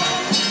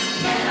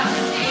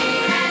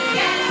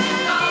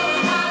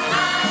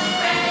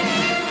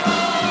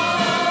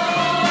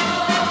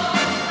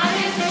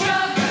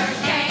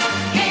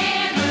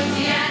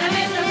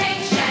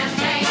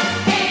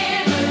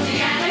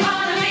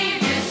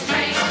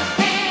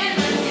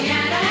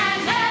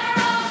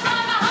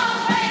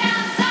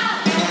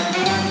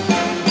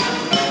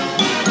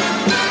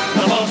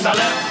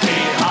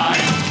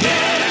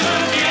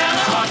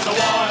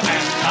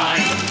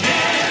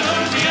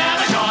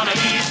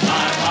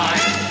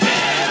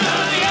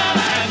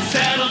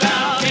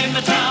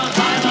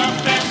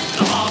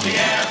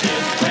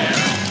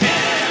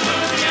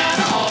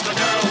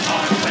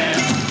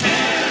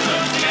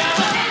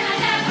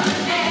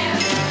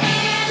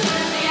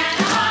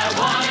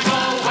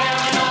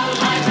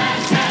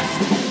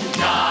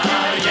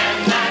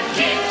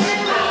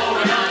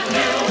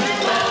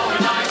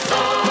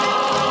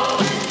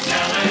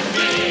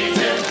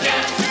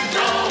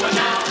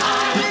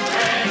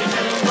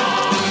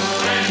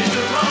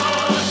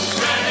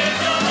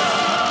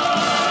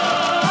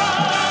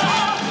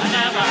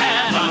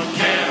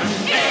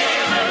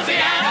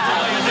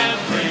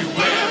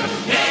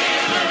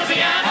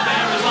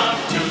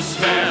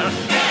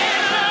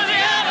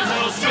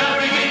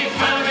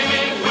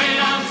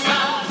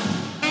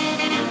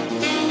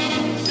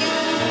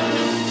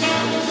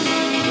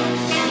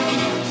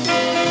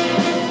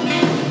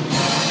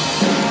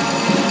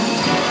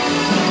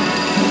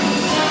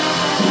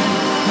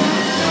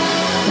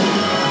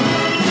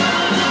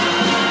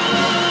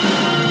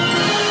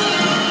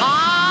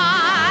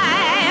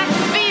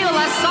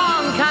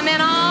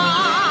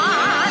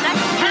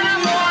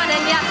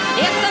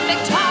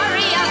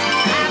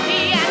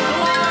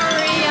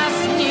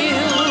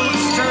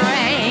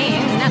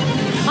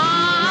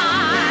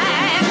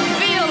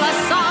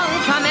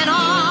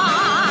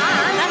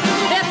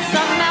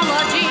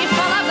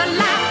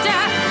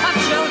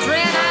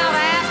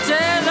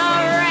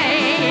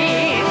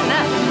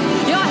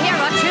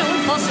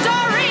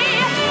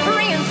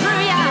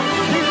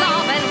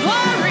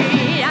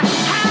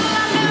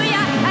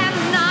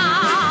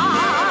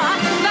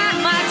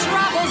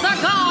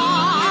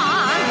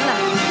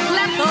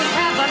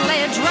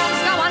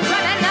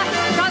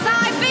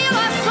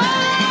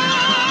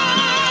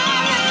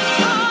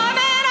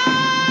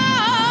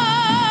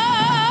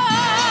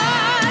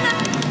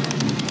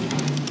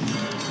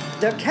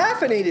The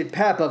caffeinated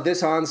pep of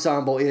this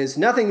ensemble is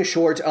nothing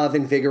short of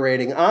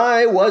invigorating.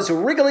 I was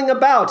wriggling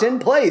about in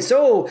place.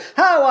 Oh,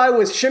 how I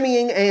was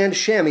shimmying and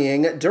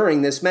shammying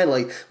during this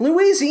medley.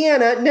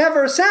 Louisiana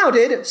never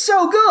sounded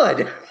so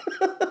good.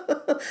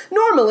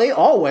 Normally,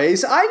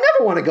 always, I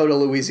never want to go to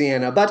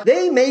Louisiana, but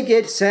they make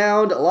it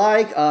sound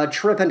like a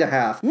trip and a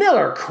half.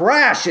 Miller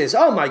crashes.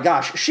 Oh my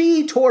gosh,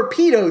 she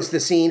torpedoes the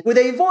scene with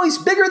a voice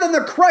bigger than the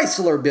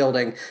Chrysler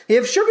Building.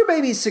 If Sugar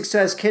Baby's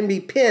success can be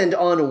pinned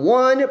on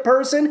one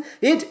person,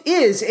 it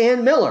is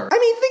Ann Miller. I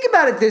mean, think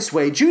about it this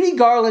way. Judy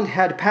Garland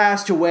had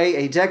passed away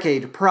a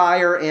decade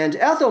prior, and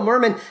Ethel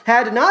Merman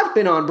had not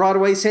been on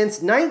Broadway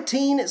since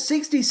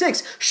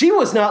 1966. She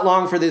was not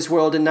long for this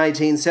world in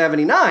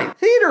 1979.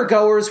 Theater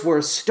goers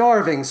were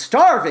starving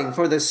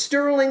for the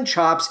sterling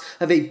chops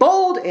of a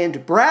bold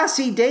and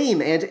brassy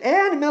dame, and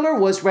Ann Miller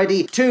was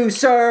ready to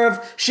serve.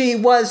 She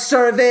was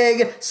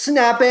serving,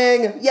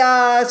 snapping,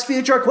 yes,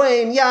 future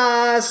queen,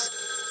 yes.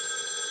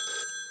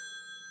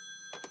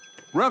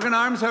 Broken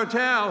Arms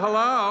Hotel,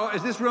 hello.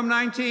 Is this room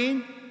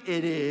 19?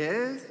 It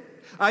is.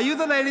 Are you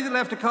the lady that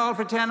left a call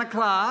for 10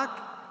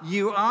 o'clock?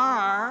 You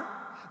are.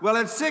 Well,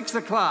 it's 6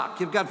 o'clock.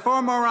 You've got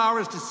 4 more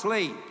hours to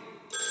sleep.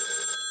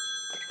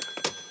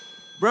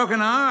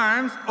 Broken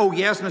Arms? Oh,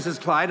 yes, Mrs.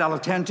 Clyde. I'll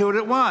attend to it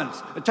at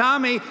once.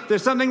 Tommy,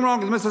 there's something wrong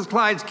with Mrs.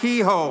 Clyde's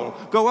keyhole.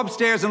 Go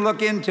upstairs and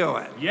look into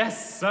it.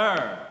 Yes,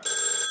 sir.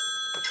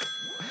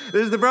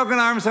 This is the Broken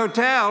Arms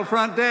Hotel,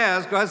 front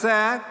desk. What's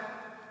that?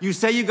 You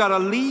say you got a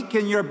leak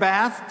in your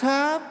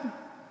bathtub?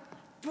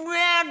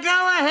 Well,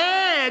 go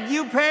ahead.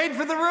 You paid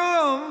for the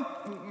room.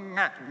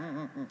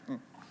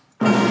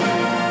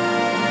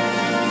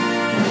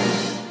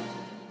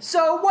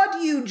 So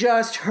what you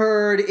just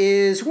heard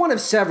is one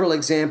of several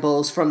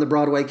examples from the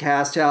Broadway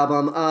cast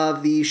album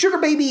of the Sugar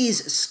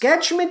Babies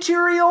sketch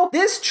material.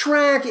 This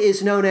track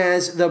is known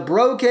as the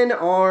Broken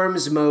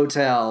Arms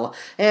Motel,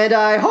 and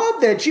I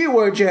hope that you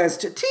were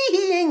just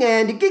tee-heeing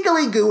and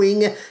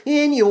giggly-gooing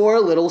in your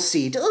little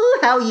seat. Oh,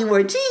 how you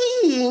were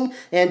tee-heeing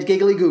and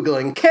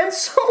giggly-googling. Can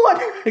someone...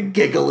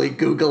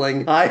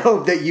 giggly-googling. I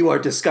hope that you are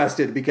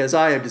disgusted, because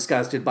I am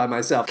disgusted by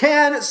myself.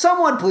 Can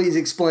someone please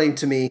explain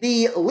to me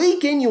the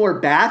leak in your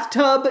bathtub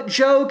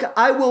joke?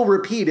 I will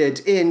repeat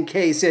it in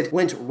case it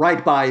went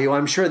right by you.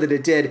 I'm sure that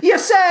it did. You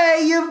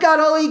say you've got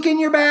a leak in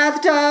your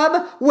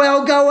bathtub?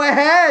 Well, go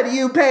ahead.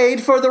 You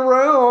paid for the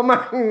room.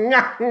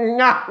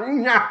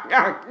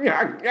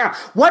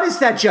 What is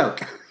that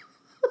joke?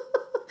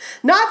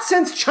 Not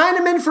since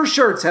Chinaman for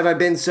Shirts have I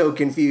been so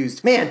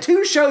confused. Man,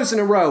 2 shows in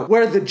a row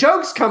where the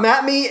jokes come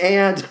at me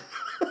and...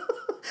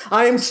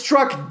 I am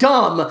struck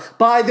dumb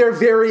by their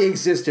very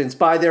existence,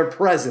 by their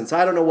presence.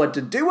 I don't know what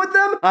to do with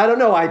them. I don't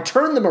know. I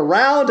turn them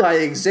around. I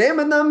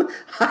examine them.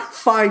 I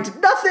find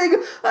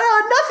nothing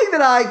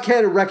that I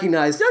can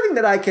recognize, nothing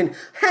that I can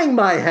hang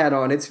my hat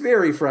on. It's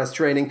very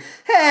frustrating.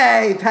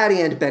 Hey, Patty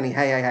and Benny,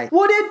 hey.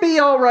 Would it be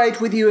all right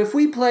with you if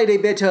we played a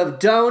bit of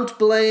Don't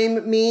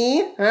Blame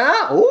Me?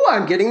 Huh? Oh,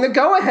 I'm getting the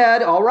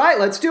go-ahead. All right,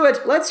 let's do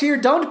it. Let's hear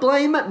Don't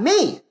Blame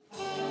Me.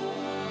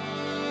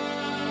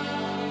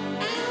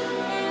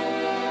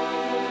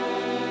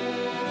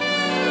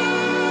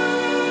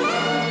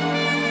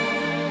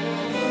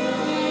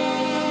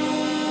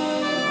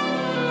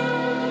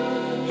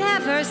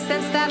 Ever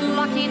since that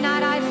lucky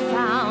night I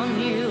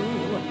found you,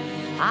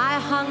 I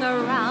hung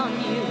around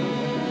you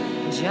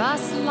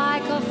just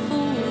like a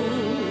fool,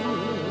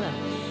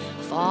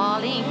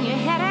 falling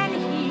head and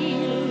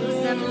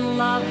heels in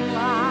love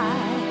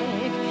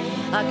like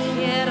a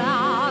kid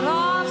out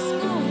of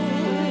school.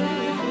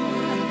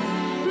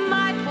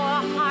 My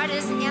poor heart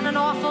is in an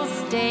awful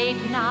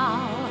state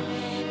now,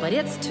 but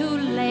it's too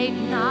late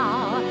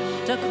now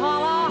to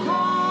call a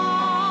halt.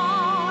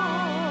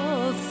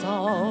 So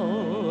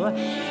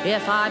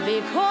if I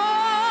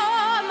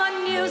become a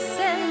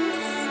nuisance,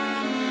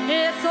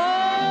 it's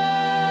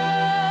all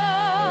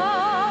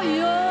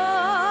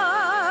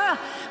your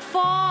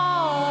fault.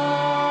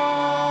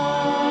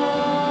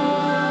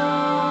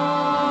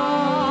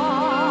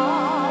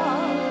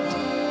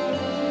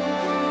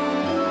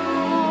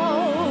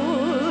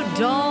 Oh,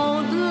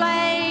 don't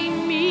blame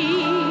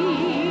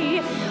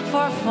me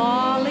for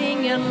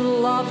falling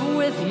in love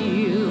with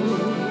you.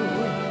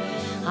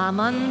 I'm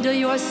under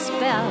your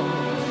spell,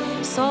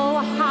 so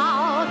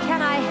how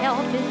can I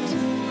help it?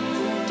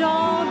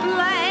 Don't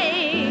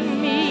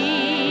blame me.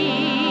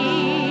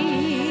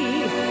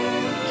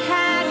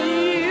 Can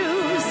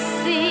you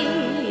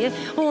see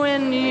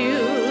when you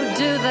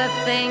do the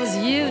things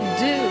you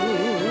do?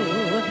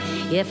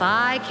 If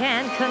I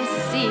can't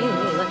conceal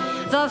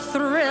the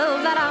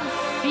thrill that I'm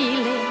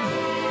feeling,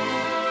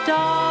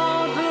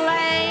 don't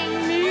blame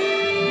me.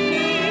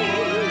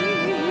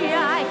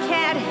 I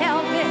can't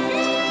help it.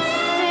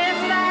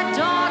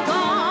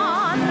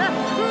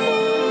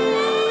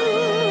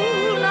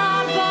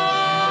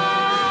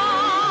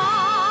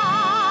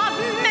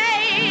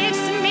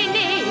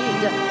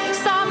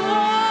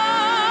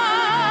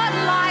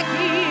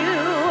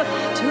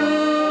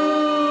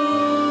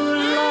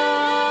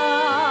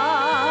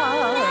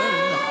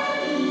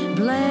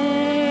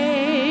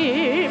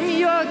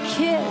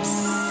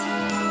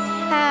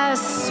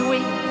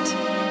 sweet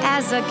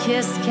as a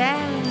kiss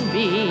can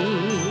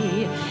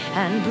be,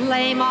 and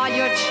blame all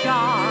your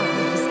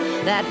charms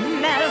that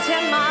melt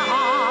in my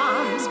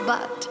arms,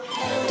 but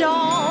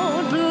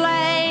don't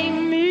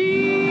blame me.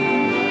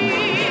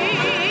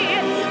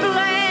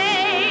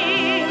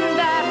 Blame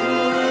that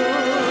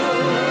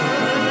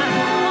moon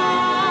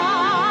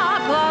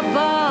up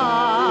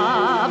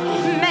above,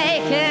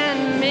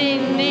 making me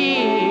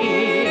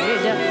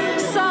need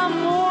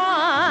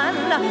someone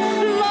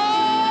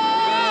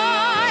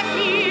like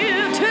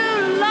you to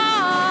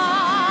love.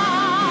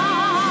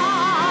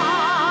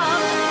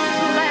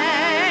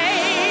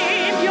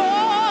 Blame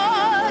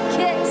your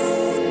kiss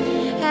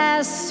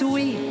as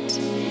sweet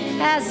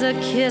as a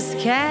kiss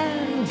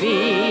can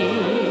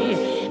be,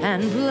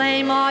 and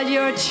blame all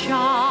your charms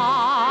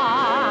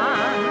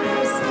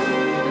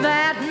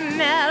that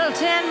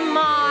melt in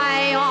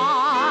my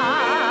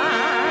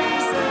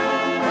arms,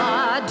 but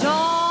don't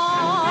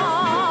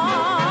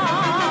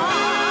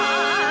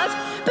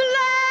blame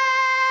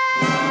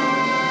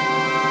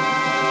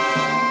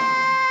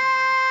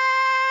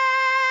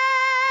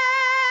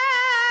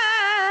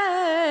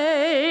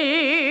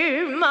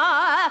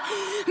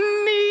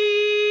me.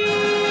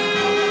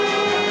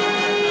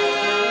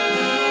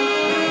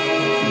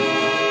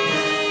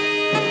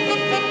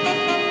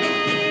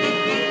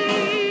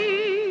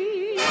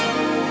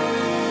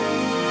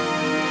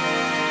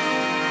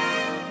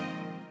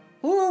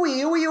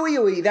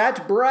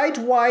 That bright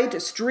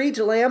white street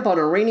lamp on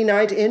a rainy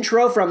night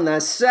intro from the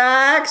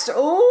sax.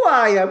 Oh,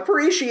 I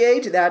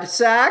appreciate that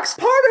sax.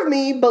 Part of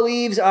me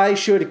believes I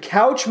should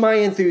couch my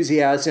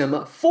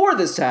enthusiasm for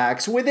the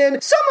sax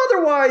within some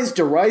otherwise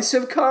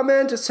derisive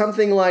comment,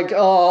 something like,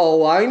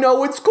 oh, I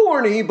know it's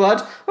corny,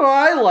 but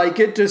I like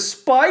it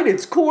despite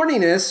its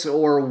corniness,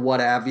 or what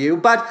have you.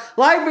 But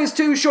life is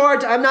too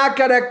short. I'm not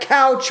gonna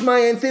couch my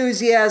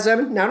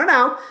enthusiasm.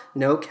 No.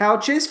 No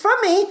couches from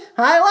me.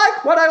 I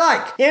like what I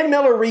like. Ann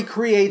Miller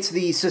recreates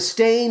the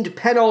sustained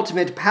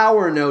penultimate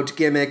power note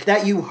gimmick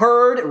that you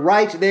heard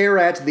right there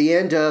at the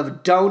end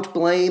of Don't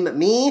Blame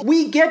Me.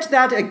 We get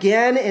that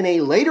again in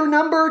a later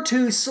number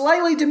to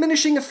slightly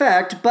diminishing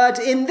effect, but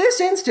in this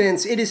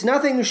instance, it is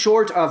nothing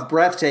short of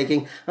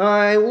breathtaking.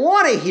 I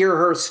want to hear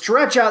her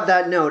stretch out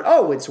that note.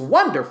 Oh, it's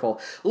wonderful.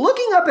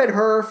 Looking up at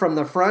her from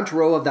the front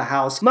row of the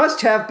house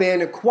must have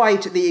been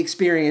quite the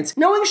experience.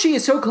 Knowing she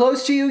is so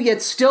close to you,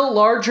 yet still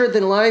larger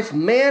than life,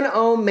 man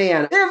oh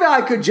man. If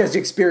I could just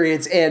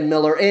experience Ann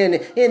Miller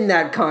in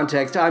that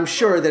context, I'm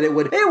sure that it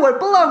would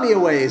blow me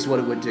away is what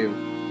it would do.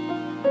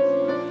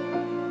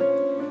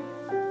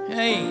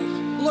 Hey,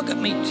 look at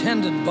me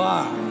tending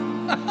bar.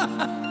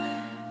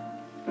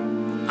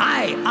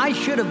 I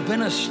should have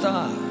been a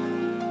star.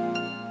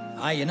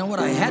 You know what?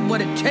 I had what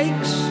it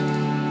takes,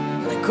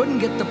 but I couldn't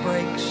get the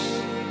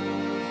breaks.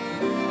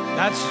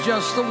 That's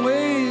just the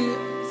way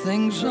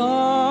things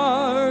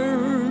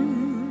are.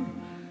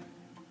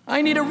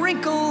 I need a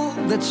wrinkle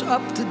that's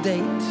up to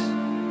date.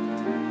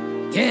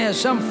 Yeah,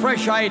 some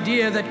fresh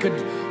idea that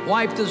could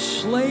wipe the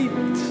slate.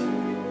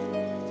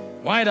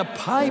 Why, the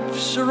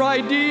pipes are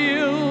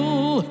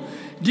ideal.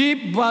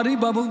 Deep body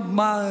bubble,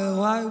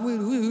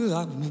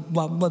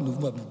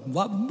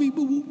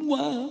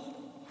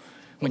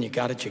 when you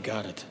got it, you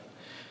got it.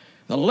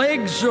 The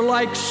legs are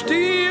like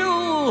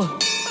steel.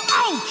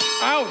 Ouch,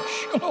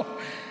 ouch.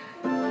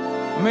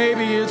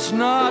 Maybe it's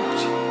not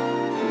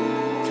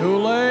too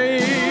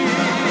late.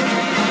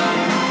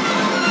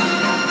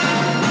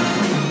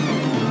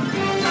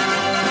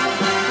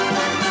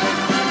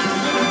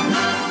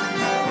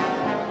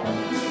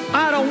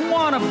 I don't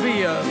want to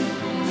be a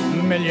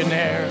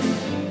millionaire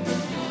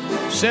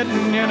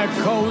sitting in a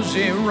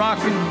cozy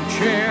rocking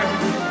chair.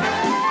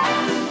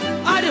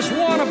 I just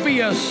want to be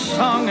a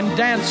song and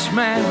dance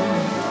man,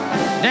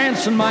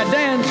 dancing my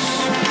dance,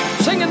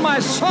 singing my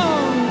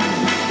song.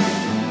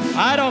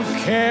 I don't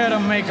care to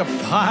make a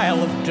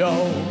pile of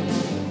dough.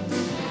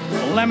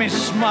 Let me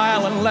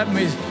smile and let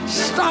me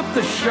stop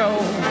the show.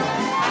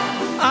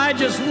 I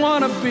just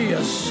want to be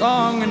a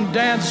song and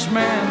dance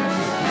man,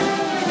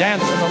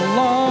 dancing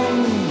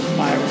along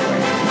my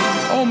way.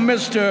 Oh,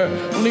 Mr.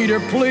 Leader,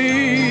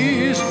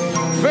 please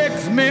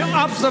fix me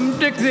up some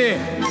Dixie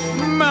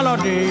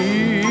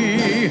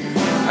melody.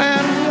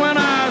 And when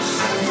I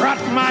strut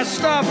my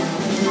stuff,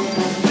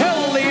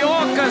 tell the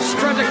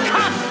orchestra to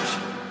cut.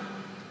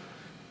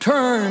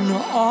 Turn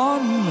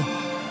on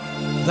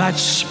that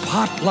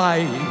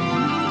spotlight.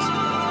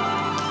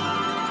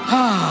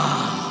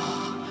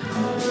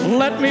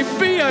 Let me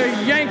be a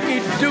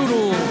Yankee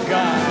Doodle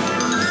guy.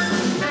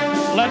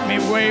 Let me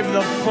wave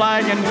the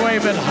flag and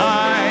wave it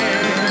high.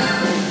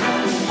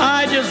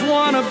 I just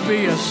want to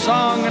be a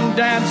song and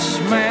dance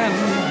man.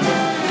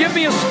 Give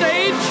me a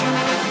stage,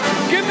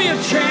 give me a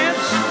chance.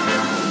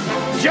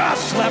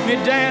 Just let me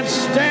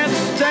dance, dance,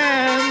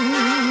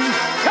 dance.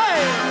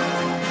 Hey!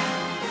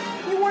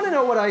 You want to know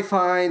know what I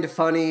find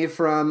funny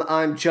from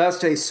I'm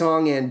Just a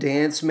Song and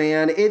Dance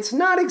Man? It's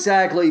not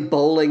exactly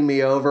bowling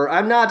me over.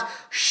 I'm not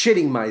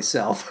shitting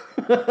myself.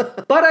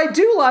 But I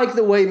do like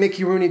the way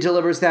Mickey Rooney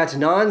delivers that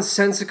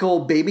nonsensical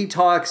baby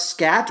talk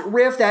scat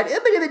riff, that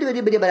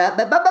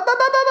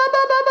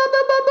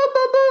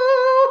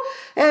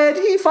and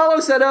he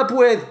follows that up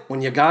with,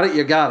 when you got it,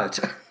 you got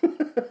it.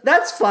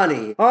 That's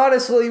funny.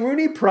 Honestly,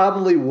 Rooney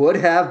probably would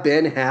have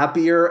been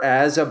happier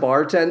as a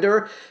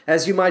bartender.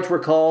 As you might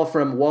recall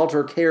from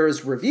Walter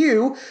Kerr's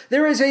review,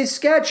 there is a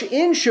sketch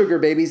in Sugar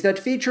Babies that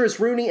features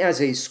Rooney as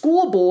a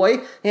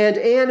schoolboy and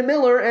Ann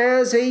Miller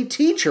as a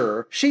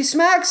teacher. She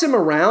smacks him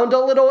around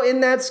a little in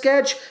that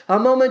sketch, a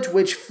moment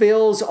which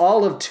fills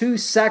all of 2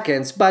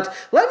 seconds, but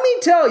let me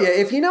tell you,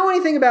 if you know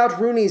anything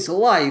about Rooney's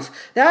life,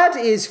 that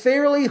is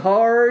fairly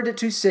hard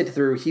to sit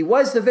through. He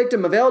was the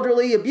victim of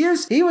elderly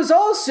abuse. He was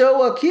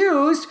also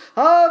accused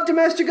of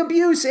domestic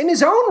abuse in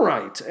his own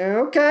right,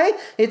 okay?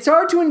 It's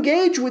hard to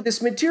engage with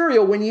this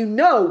material when you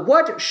know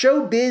what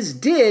showbiz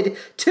did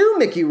to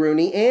Mickey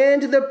Rooney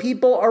and the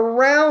people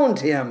around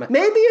him.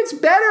 Maybe it's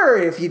better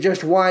if you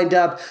just wind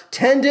up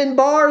tending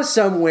bars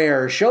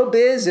somewhere.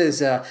 Showbiz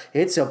is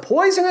it's a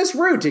poisonous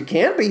root. It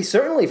can be,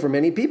 certainly for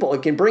many people.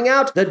 It can bring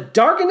out the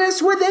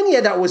darkness within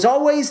you that was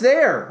always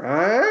there.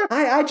 I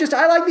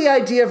like the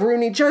idea of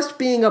Rooney just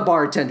being a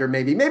bartender,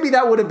 maybe. Maybe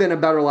that would have been a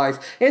better life,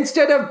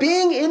 instead of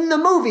being in the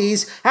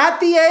movies at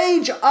the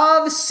age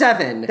of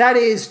 7. That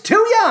is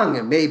too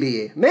young,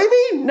 maybe. Maybe?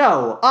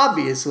 No,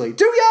 obviously.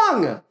 Too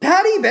young!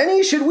 Patty,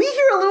 Benny, should we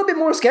hear a little bit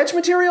more sketch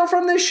material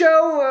from this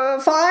show?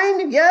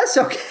 Fine? Yes?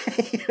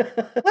 Okay.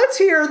 Let's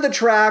hear the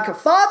track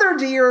Father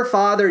Dear, /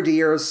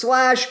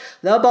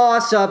 The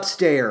Boss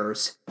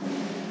Upstairs.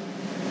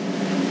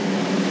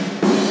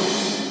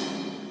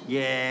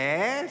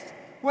 Yes?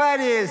 What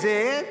is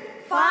it?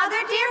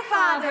 Father, dear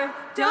father,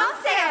 don't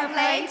stay up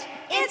late.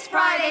 It's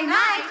Friday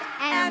night,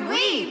 and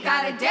we've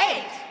got a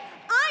date.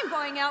 I'm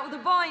going out with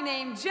a boy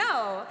named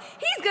Joe.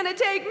 He's gonna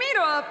take me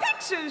to a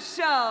picture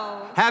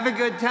show. Have a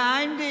good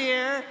time,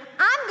 dear.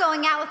 I'm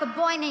going out with a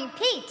boy named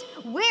Pete.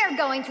 We're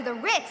going to the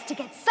Ritz to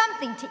get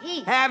something to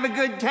eat. Have a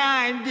good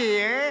time,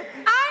 dear.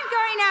 I'm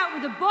going out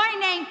with a boy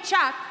named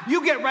Chuck.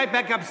 You get right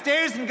back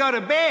upstairs and go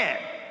to bed.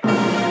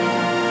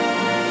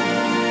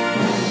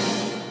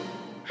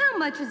 How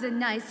much is a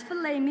nice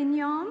filet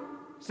mignon?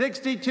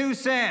 62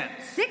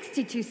 cents.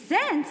 62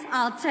 cents?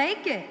 I'll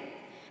take it.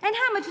 And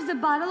how much is a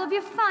bottle of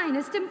your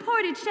finest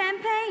imported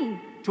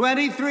champagne?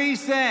 23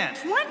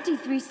 cents.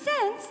 23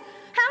 cents?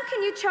 How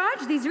can you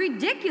charge these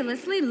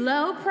ridiculously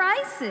low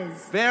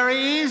prices? Very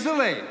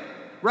easily.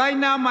 Right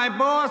now, my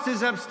boss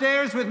is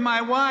upstairs with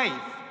my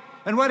wife.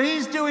 And what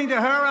he's doing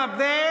to her up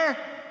there,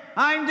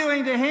 I'm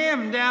doing to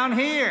him down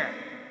here.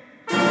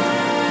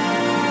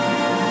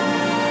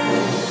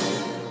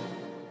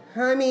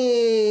 I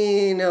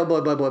mean, oh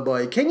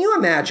boy. Can you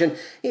imagine?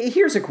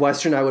 Here's a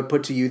question I would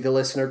put to you, the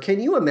listener. Can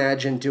you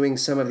imagine doing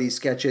some of these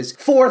sketches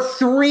for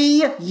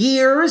 3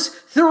 years?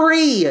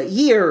 3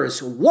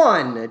 years.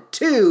 1,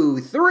 2,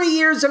 3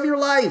 years of your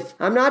life.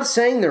 I'm not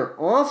saying they're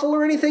awful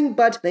or anything,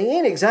 but they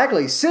ain't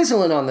exactly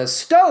sizzling on the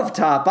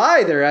stovetop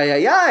either.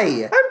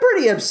 I'm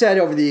pretty upset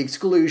over the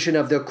exclusion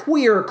of the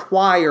queer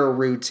choir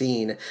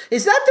routine.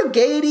 Is that the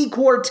Gaiety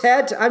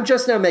Quartet? I'm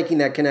just now making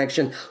that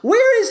connection.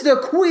 Where is the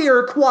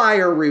queer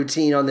choir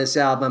routine on this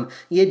album?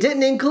 You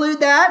didn't include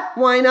that?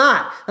 Why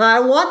not? I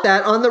want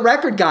that on the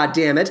record,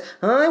 goddammit.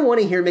 I want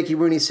to hear Mickey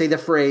Rooney say the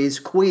phrase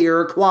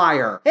queer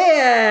choir.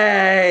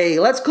 Hey,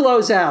 let's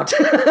close out.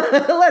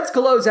 Let's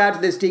close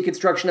out this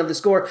deconstruction of the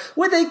score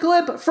with a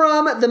clip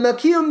from the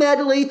McHugh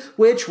medley,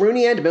 which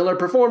Rooney and Miller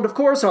performed, of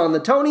course, on the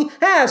Tony,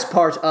 as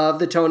part of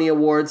the Tony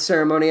Awards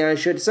ceremony, I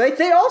should say.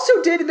 They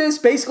also did this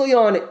basically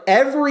on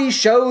every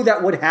show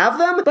that would have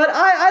them, but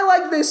I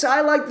like this.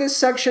 I like this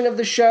section of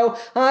the show.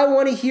 I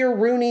want to hear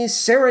Rooney's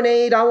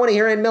serenade. I want to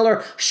hear Ann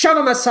Miller shove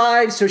him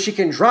aside so she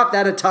can drop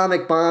that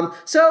atomic bomb.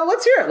 So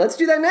let's hear it. Let's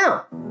do that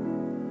now.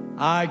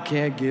 I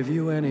can't give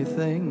you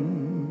anything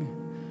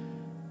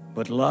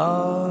but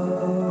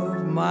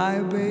love, my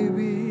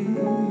baby.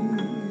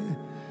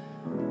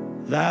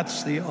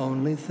 That's the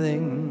only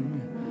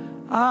thing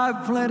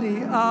I've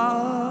plenty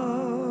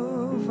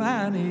of,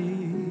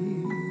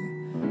 Annie.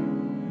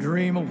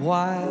 Dream a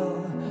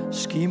while,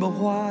 scheme a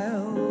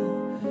while,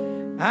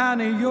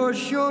 Annie, you're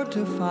sure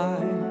to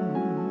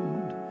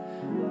find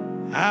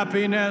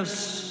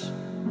happiness,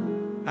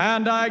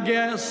 and I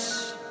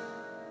guess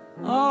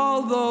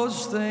all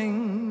those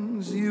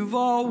things you've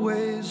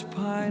always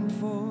pined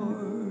for.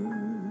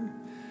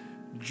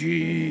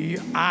 Gee,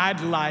 I'd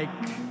like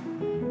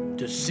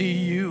to see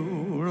you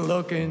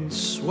looking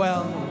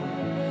swell,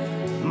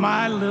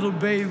 my little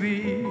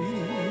baby.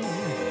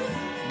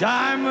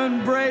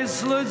 Diamond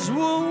bracelets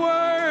Woolworth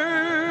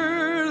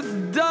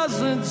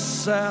doesn't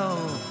sell,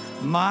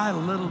 my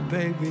little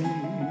baby.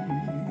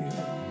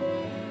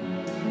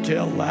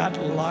 Till that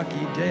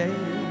lucky day,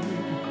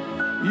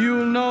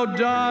 you'll know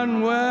darn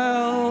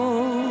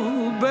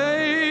well,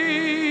 baby,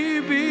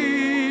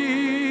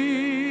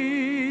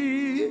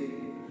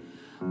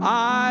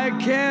 I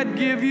can't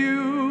give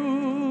you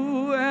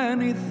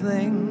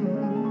anything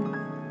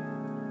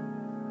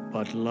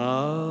but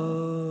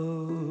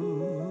love.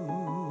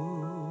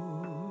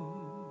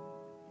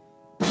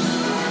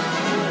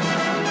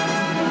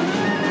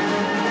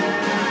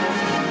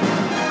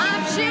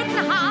 I'm shooting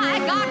high,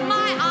 got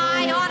my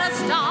eye on a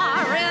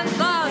star in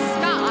the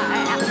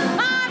sky.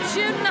 I'm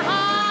shooting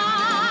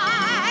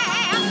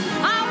high.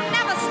 I'll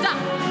never stop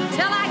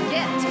till I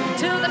get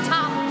to the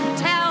top.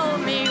 Tell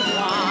me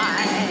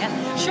why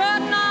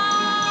shouldn't I?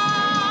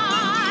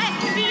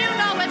 You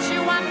know it's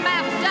you I'm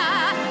after.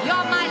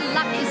 You're my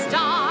lucky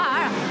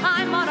star.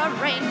 I'm on a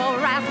rainbow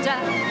rafter,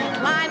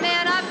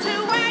 climbing up to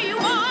where you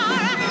are.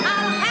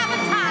 I'll have a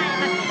time.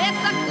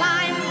 It's a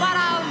climb, but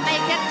I'll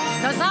make it,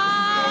 'cause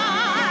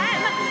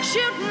I'm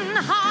shooting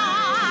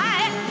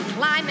high,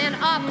 climbing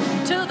up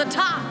to the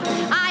top.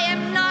 I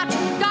am not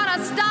gonna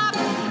stop,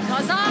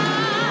 'cause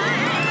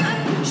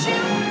I'm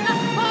shooting high.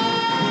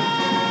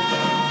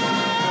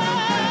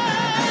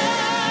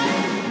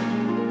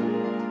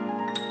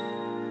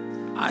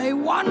 I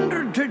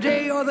wandered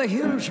today o'er the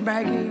hills,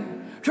 Maggie,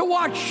 to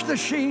watch the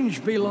scenes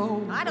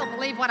below. I don't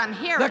believe what I'm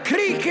hearing. The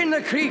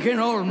creaking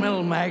old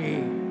mill,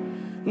 Maggie,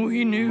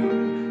 we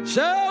knew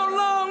so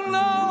long,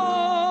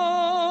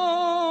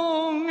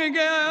 long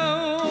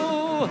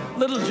ago.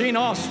 Little Gene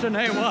Austen,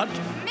 hey, what?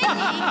 Mickey,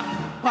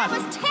 that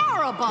was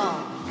terrible.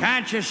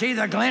 Can't you see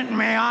the glint in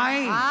my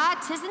eye? Ah,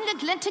 'tisn't the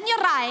glint in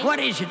your eye. What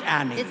is it,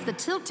 Annie? It's the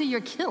tilt to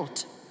your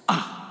kilt.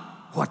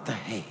 What the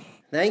hey?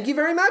 Thank you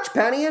very much,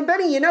 Penny and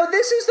Benny. You know,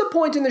 this is the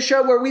point in the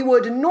show where we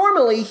would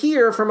normally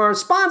hear from our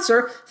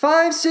sponsor,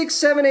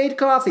 5678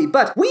 Coffee.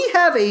 But we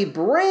have a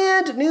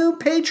brand new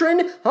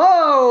patron.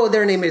 Oh,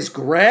 their name is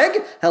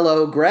Greg.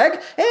 Hello, Greg.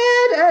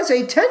 And as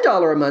a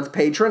 $10 a month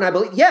patron, I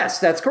believe, yes,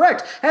 that's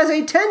correct. As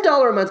a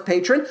 $10 a month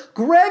patron,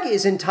 Greg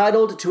is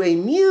entitled to a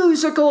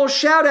musical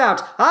shout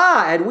out.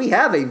 And we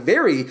have a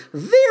very,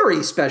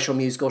 very special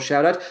musical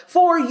shout out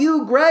for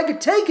you, Greg.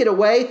 Take it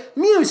away,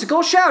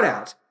 musical shout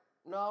out.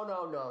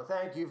 No,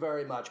 thank you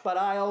very much, but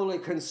I only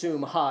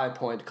consume High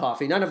Point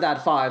coffee. None of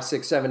that 5,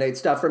 6, 7, 8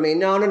 stuff for me.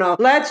 No.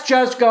 Let's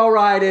just go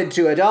right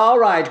into it. All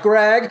right,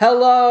 Greg.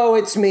 Hello,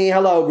 it's me.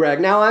 Hello, Greg.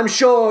 Now, I'm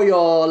sure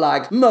you're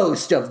like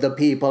most of the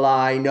people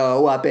I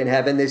know up in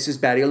heaven. This is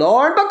Betty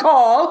Lauren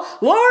Bacall.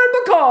 Lauren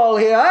Bacall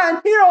here.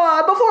 And, you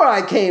know, before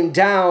I came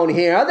down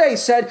here, they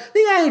said,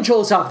 the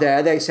angels up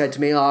there, they said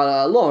to me,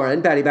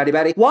 Lauren,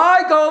 Betty,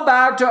 why go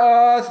back to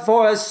Earth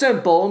for a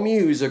simple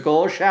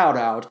musical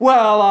shout-out?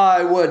 Well,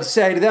 I would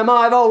say to them,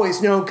 I've always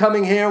known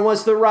coming here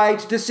was the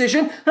right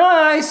decision.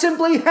 I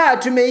simply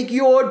had to make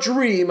your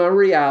dream a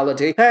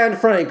reality. And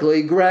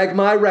frankly, Greg,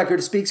 my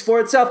record speaks for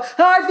itself.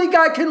 I think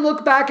I can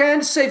look back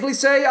and safely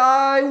say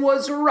I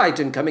was right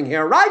in coming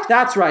here, right?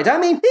 That's right. I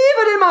mean,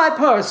 even in my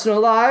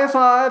personal life,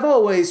 I've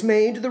always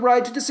made the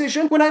right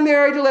decision. When I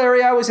married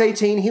Larry, I was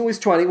 18, he was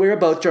 20. We were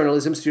both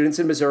journalism students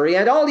in Missouri,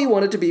 and all he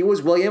wanted to be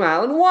was William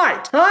Allen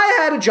White. I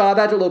had a job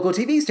at a local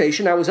TV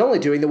station. I was only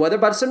doing the weather,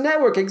 but some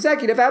network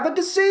executive happened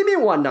to see me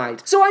one night.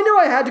 So I knew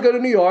I had to go to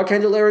New York,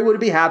 and Larry would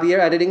be happier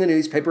editing a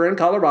newspaper in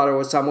Colorado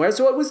or somewhere,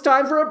 so it was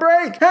time for a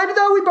break. And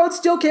though we both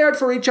still cared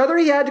for each other,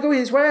 he had to go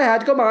his way, I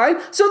had to go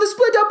mine, so the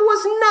split up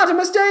was not a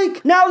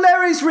mistake. Now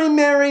Larry's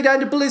remarried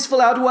and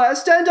blissful out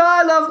west, and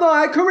I love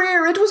my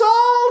career. It was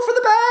all for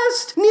the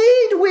best.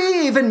 Need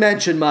we even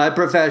mention my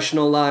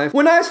professional life?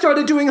 When I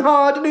started doing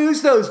hard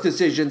news, those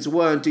decisions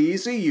weren't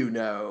easy, you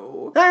know.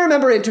 I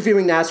remember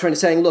interviewing Nasser and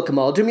saying, look,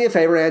 Kamal, do me a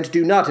favor and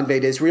do not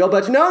invade Israel,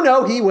 but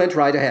no, he went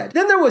right ahead.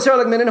 Then there was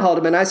Ehrlichman and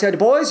Haldeman. I said,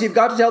 boys, you've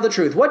got to tell the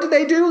truth. What did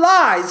they do?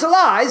 Lies,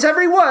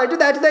 every word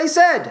that they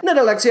said. Then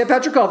Alexei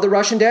Petrakov, the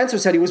Russian dancer,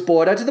 said he was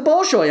bored out of the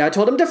Bolshoi. I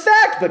told him to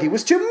defect, but he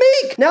was too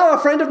meek. Now a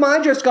friend of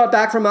mine just got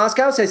back from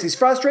Moscow, says he's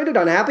frustrated,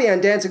 unhappy, and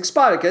dancing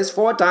Spartacus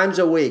 4 times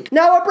a week.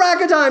 Now a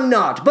bracket I'm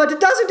not, but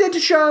doesn't it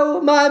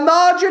show my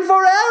margin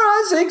for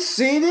error is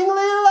exceedingly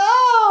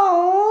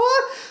low?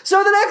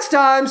 So the next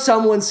time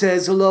someone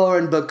says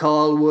Lauren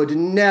Bacall would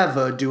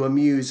never do a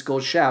musical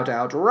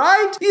shout-out,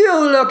 right?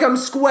 You look 'em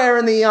square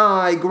in the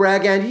eye,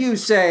 Greg, and you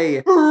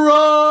say,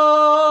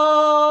 wrong!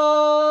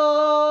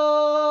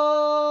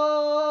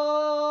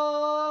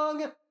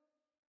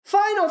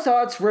 Final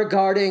thoughts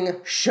regarding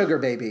Sugar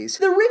Babies.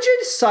 The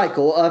rigid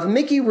cycle of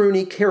Mickey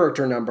Rooney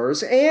character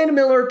numbers, Ann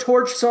Miller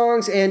torch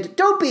songs, and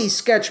dopey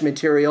sketch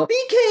material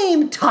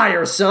became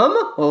tiresome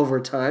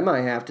over time, I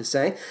have to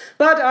say.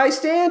 But I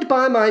stand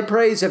by my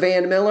praise of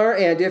Ann Miller,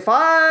 and if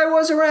I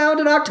was around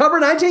in October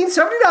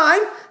 1979,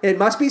 it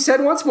must be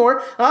said once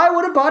more, I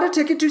would have bought a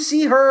ticket to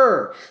see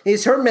her.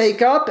 Is her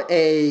makeup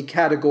a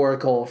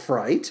categorical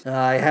fright?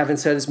 I haven't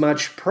said as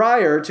much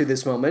prior to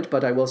this moment,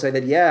 but I will say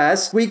that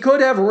yes, we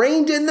could have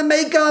reined in the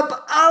makeup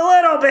makeup a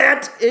little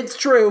bit. It's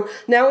true.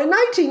 Now, in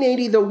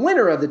 1980, the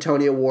winner of the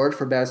Tony Award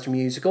for Best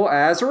Musical,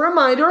 as a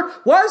reminder,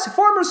 was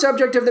former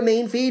subject of the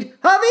main feed,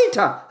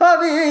 Evita,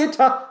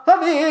 Evita,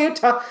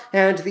 Evita.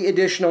 And the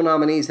additional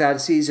nominees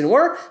that season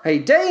were A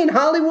Day in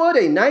Hollywood,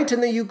 A Night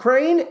in the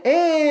Ukraine,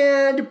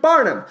 and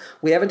Barnum.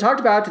 We haven't talked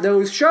about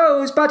those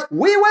shows, but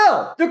we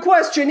will. The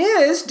question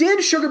is,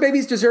 did Sugar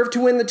Babies deserve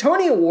to win the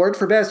Tony Award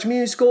for Best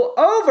Musical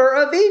over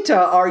Evita?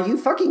 Are you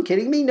fucking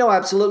kidding me? No,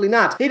 absolutely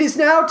not. It is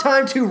now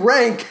time to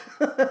rank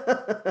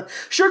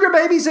Sugar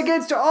Babies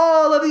against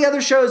all of the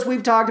other shows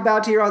we've talked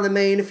about here on the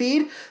main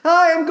feed.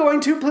 I am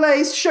going to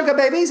place Sugar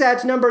Babies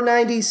at number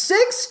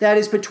 96. That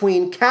is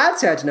between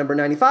Cats at number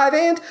 95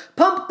 and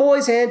Pump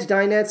Boys and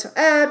Dinettes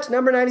at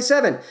number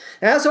 97.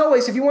 As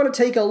always, if you want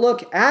to take a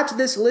look at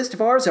this list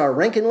of ours, our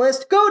ranking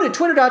list, go to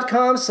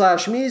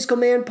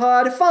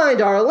twitter.com/musicalmanpod, find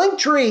our link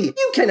tree.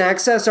 You can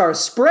access our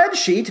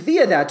spreadsheet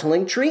via that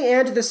link tree,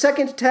 and the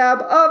second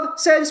tab of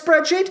said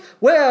spreadsheet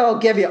will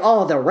give you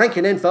all the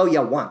ranking info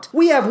you want.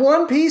 We have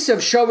one piece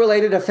of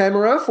show-related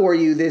ephemera for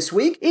you this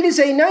week. It is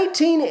a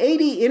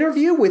 1980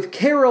 interview with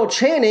Carol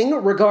Channing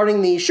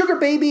regarding the Sugar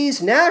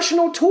Babies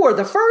national tour,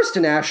 the first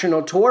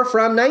national tour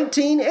from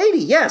 1980.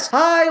 Yes,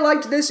 I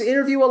liked this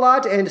interview a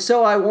lot, and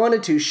so I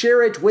wanted to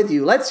share it with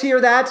you. Let's hear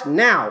that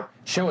now.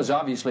 Show has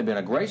obviously been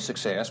a great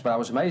success, but I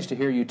was amazed to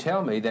hear you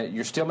tell me that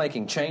you're still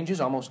making changes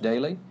almost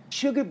daily.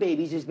 Sugar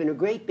Babies has been a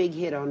great big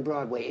hit on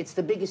Broadway. It's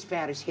the biggest,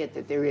 fattest hit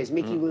that there is.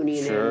 Mickey Rooney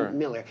and Ann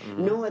Miller.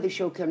 No other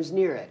show comes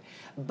near it.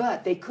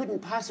 But they couldn't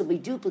possibly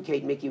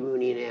duplicate Mickey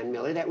Rooney and Ann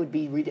Miller. That would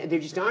be, there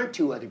just aren't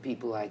two other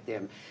people like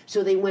them.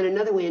 So they went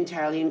another way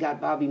entirely and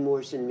got Bobby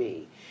Morse and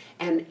me.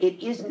 And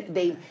it isn't,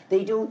 they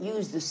don't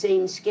use the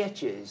same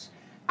sketches.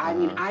 I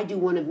mean, I do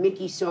one of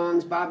Mickey's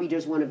songs, Bobby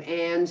does one of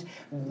Ann's,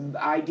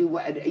 I do...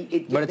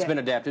 But it's been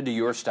adapted to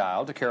your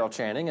style, to Carol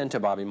Channing and to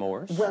Bobby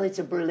Morse. Well, it's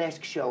a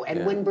burlesque show,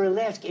 and when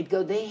burlesque,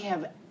 they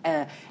have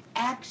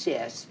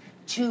access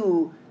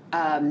to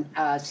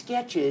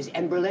sketches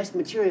and burlesque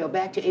material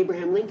back to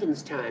Abraham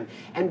Lincoln's time.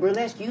 And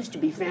burlesque used to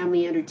be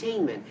family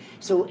entertainment.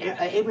 So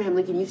Abraham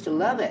Lincoln used to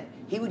love it.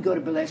 He would go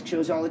to burlesque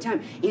shows all the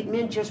time. It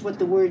meant just what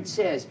the word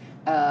says.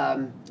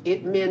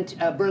 It meant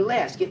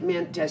burlesque. It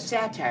meant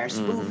satire,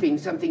 spoofing,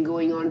 something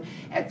going on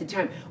at the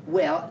time.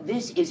 Well,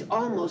 this is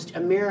almost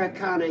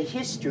Americana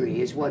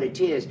history is what it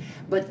is.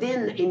 But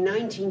then in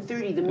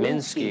 1930, the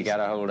Minsky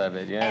got a hold of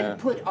it, and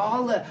put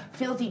all the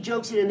filthy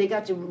jokes in, and they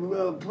got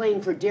to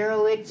playing for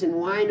derelicts and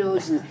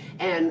winos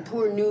and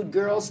poor nude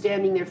girls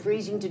standing there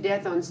freezing to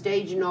death on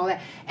stage and all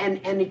that.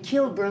 And it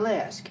killed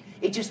burlesque.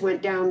 It just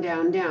went down,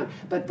 down, down.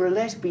 But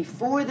burlesque,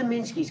 before the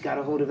Minskys got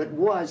a hold of it,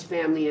 was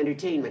family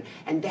entertainment.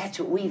 And that's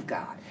what we've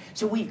got.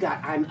 So we've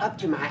got, I'm up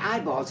to my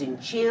eyeballs in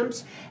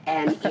chimps,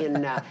 and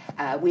in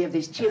we have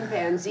this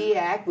chimpanzee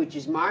act, which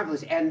is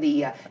marvelous, and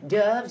the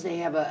doves. They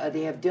have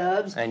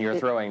doves. And you're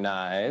throwing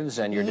knives,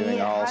 and you're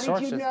doing all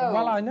sorts of.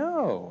 Well, I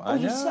know.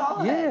 You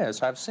saw it.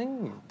 Yes, I've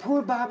seen.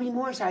 Poor Bobby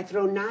Morse. I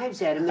throw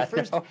knives at him. The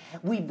first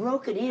we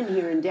broke it in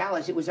here in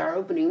Dallas. It was our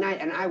opening night,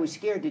 and I was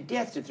scared to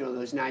death to throw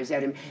those knives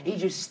at him. He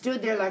just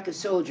stood there like a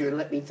soldier and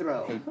let me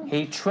throw.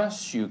 He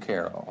trusts you,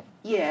 Carol.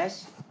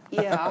 Yes.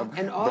 Yeah,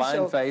 and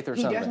also blind faith or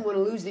he something. doesn't want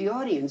to lose the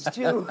audience,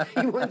 too.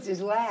 He wants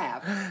his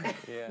laugh.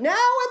 Now,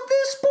 at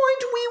this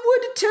point, we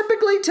would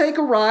typically take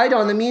a ride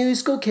on the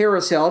musical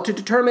carousel to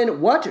determine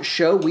what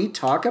show we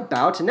talk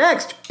about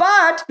next.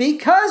 But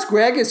because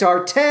Greg is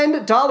our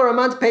 $10 a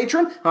month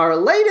patron, our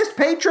latest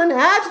patron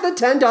at the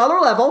 $10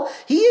 level,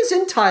 he is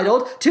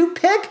entitled to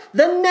pick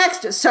the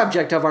next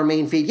subject of our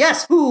main feed.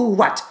 Yes,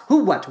 what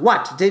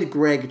did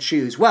Greg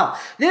choose? Well,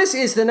 this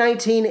is the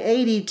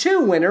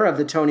 1982 winner of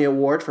the Tony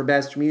Award for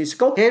Best Musical.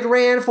 It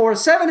ran for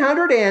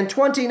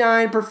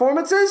 729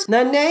 performances.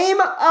 The name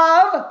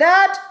of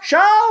that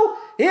show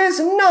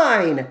is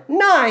 9,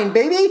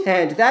 baby.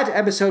 And that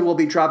episode will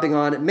be dropping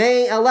on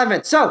May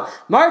 11th. So,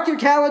 mark your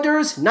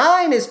calendars.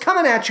 9 is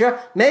coming at you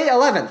May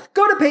 11th.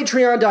 Go to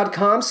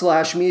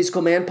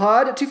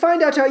patreon.com/musicalmanpod to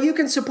find out how you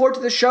can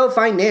support the show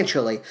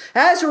financially.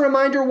 As a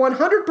reminder,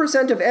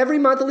 100% of every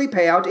monthly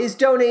payout is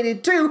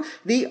donated to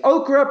the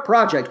Okra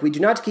Project. We do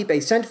not keep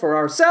a cent for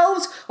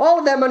ourselves. All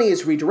of that money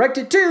is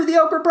redirected to the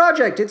Okra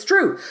Project. It's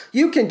true.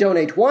 You can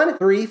donate $1,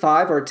 $3,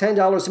 $5, or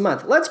 $10 a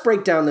month. Let's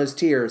break down those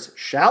tiers,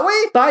 shall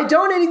we? By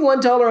donating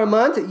 $1 a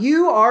month,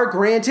 you are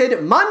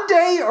granted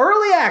Monday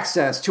early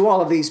access to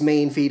all of these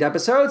main feed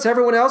episodes.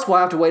 Everyone else will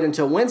have to wait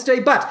until Wednesday,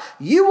 but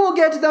you will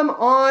get them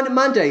on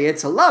Monday.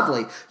 It's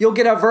lovely. You'll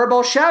get a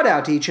verbal shout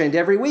out each and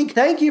every week.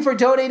 Thank you for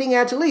donating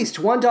at least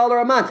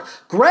 $1 a month.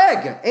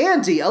 Greg,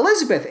 Andy,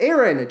 Elizabeth,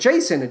 Aaron,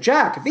 Jason,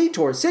 Jack,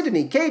 Vitor,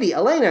 Sydney, Katie,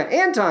 Elena,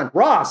 Anton,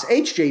 Ross,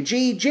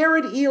 HJG,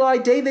 Jared, Eli,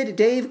 David,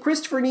 Dave,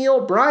 Christopher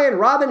Neal, Brian,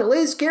 Robin,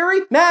 Liz,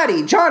 Gary,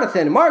 Maddie,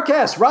 Jonathan, Mark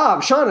S.,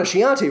 Rob, Shauna,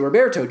 Shianti,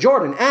 Roberto,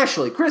 Jordan, Ashley,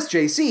 Ashley, Chris,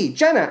 JC,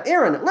 Jenna,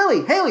 Aaron,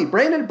 Lily, Haley,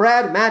 Brandon,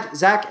 Brad, Matt,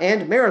 Zach,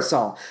 and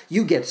Marisol.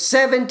 You get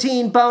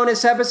 17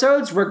 bonus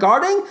episodes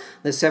regarding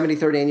the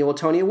 73rd Annual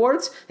Tony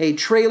Awards, a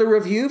trailer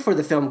review for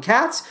the film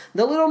Cats,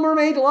 The Little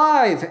Mermaid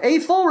Live, a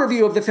full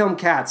review of the film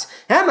Cats,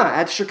 Emma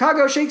at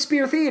Chicago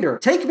Shakespeare Theater,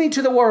 Take Me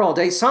to the World,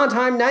 a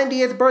Sondheim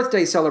 90th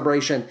birthday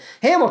celebration,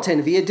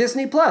 Hamilton via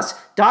Disney+,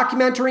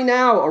 Documentary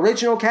Now,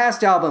 original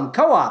cast album,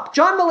 Co-op,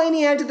 John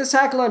Mulaney and the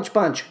Sack Lunch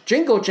Bunch,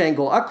 Jingle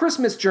Jangle, A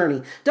Christmas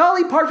Journey,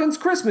 Dolly Parton's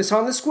Christmas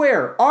on the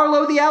Square,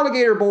 Arlo the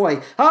Alligator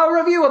Boy, a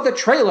review of the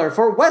trailer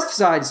for West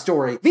Side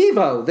Story,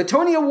 Vivo, the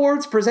Tony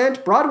Awards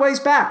present Broadway's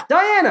Back,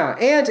 Diana,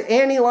 and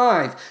Annie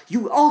Live.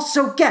 You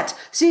also get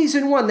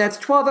Season 1, that's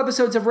 12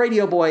 episodes of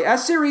Radio Boy, a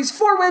series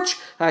for which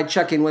I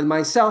check in with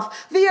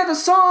myself via the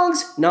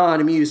songs,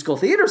 non-musical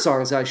theater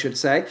songs I should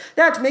say,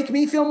 that make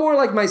me feel more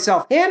like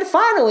myself. And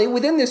finally,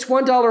 within this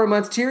 $1 a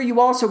month tier,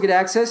 you also get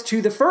access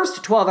to the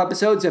first 12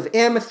 episodes of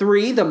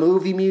M3, the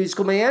Movie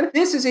Musical Man.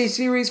 This is a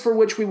series for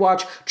which we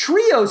watch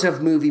trios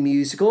of movie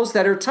musicals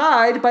that are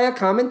tied by a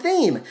common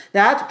theme.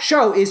 That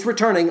show is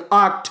returning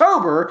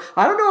October.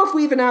 I don't know if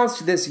we've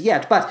announced this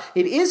yet, but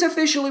it is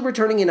officially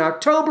returning in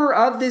October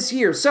of this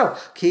year, so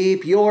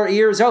keep your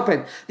ears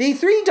open. The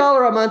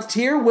 $3 a month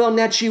tier will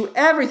net you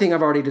everything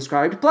I've already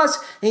described, plus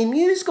a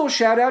musical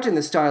shout-out in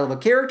the style of a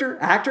character,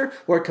 actor,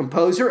 or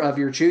composer of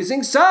your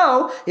choosing.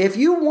 So, if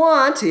you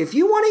want to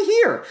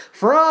hear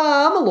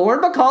from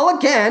Lauren Bacall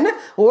again,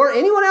 or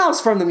anyone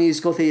else from the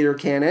musical theater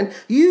canon,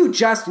 you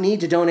just need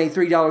to donate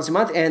 $3 a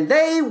month, and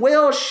they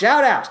will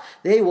shout out.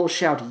 They will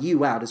shout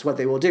you out, is what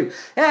they will do.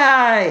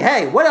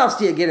 Hey, what else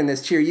do you get in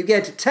this tier? You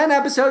get 10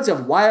 episodes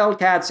of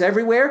Wildcats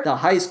Everywhere, the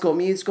High School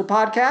Musical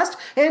podcast,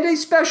 and a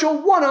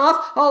special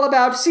one-off all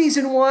about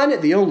Season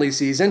 1, the only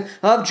season,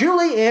 of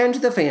Julie and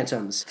the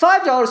Phantoms.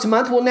 $5 a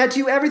month will net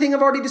you everything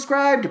I've already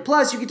described,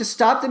 plus you get to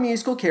stop the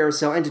musical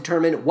carousel and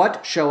determine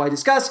what show I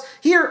discuss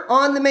here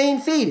on the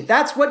main feed.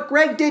 That's what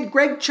Greg did.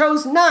 Greg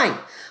chose 9.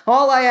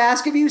 All I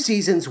ask of you,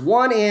 Seasons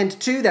 1 and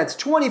 2, that's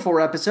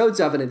 24 episodes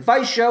of an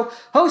advice show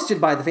hosted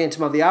by the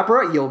Phantom of the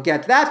Opera. You'll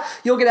get that.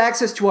 You'll get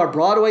access to our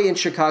Broadway in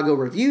Chicago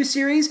review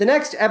series, the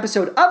next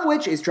episode of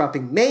which is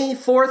dropping May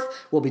 4th.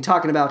 We'll be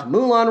talking about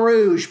Moulin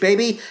Rouge,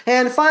 baby.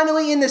 And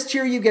finally, in this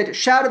tier, you get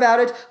Shout About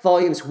It,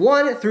 volumes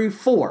 1 through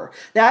 4.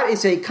 That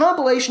is a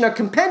compilation, a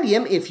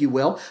compendium, if you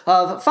will,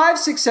 of 5,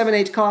 6, 7,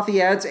 8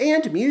 coffee ads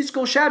and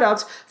musical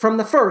shout-outs from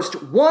the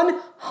first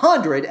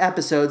 100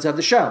 episodes of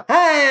the show.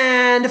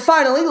 And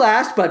finally,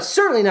 last but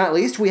certainly not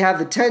least, we have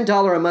the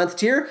 $10 a month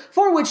tier,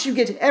 for which you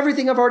get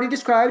everything I've already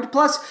described,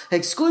 plus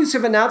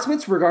exclusive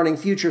announcements regarding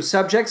future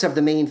subjects of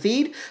the main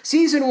feed.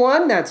 Season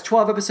 1, that's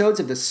 12 episodes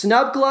of The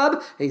Snub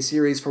Club, a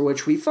series for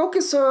which we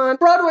focus on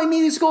Broadway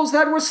musicals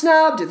that were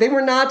snubbed. They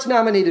were not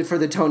nominated for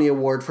the Tony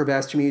Award for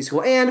Best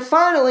Musical. And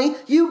finally,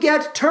 you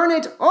get Turn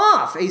It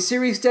Off, a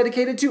series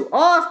dedicated to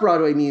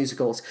off-Broadway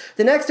musicals.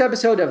 The next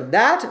episode of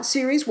that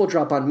series will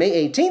drop on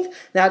May 18th.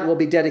 That will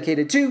be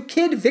dedicated to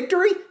Kid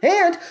Victory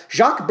and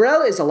Jacques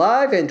Brel is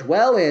alive and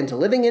well and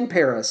living in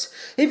Paris.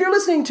 If you're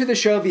listening to the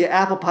show via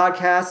Apple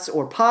Podcasts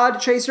or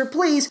Podchaser,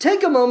 please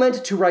take a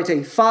moment to write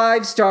a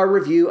 5-star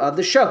review of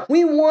the show.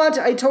 We want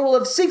a total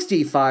of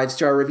 65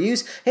 star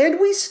reviews, and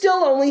we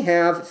still only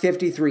have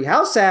 53.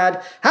 How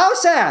sad? How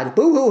sad?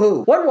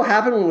 Boo-hoo-hoo. What will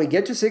happen when we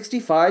get to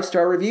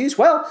 65-star reviews?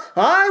 Well,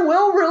 I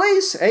will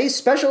release a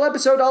special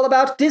episode all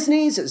about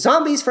Disney's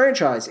Zombies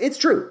franchise. It's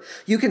true.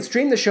 You can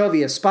stream the show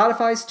via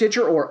Spotify,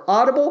 Stitcher, or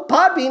Audible.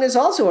 Podbean is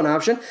also an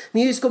option.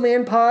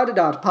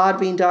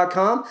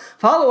 musicalmanpod.podbean.com.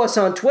 Follow us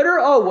on Twitter.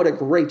 Oh, what a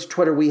great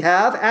Twitter we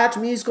have, at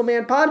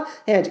musicalmanpod,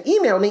 and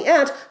email me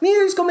at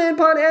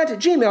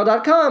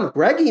musicalmanpod@gmail.com.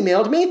 Greg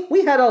emailed me.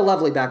 We had a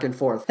lovely back and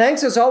forth.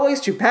 Thanks as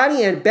always to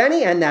Patty and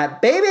Benny and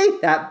that baby.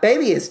 That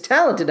baby is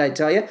talented, I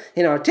tell you.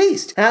 An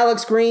artiste.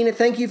 Alex Green,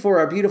 thank you for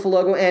our beautiful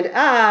logo. And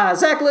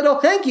Zach Little,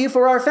 thank you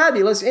for our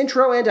fabulous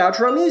intro and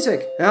outro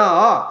music.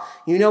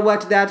 You know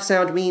what that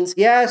sound means?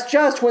 Yes,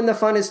 just when the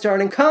fun is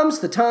starting comes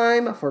the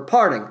time for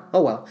parting.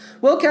 Oh well.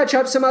 We'll catch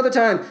up some other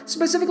time,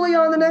 specifically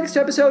on the next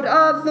episode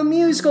of The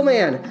Musical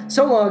Man.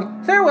 So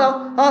long,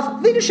 farewell,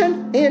 auf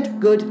Wiedersehen, and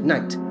good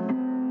night.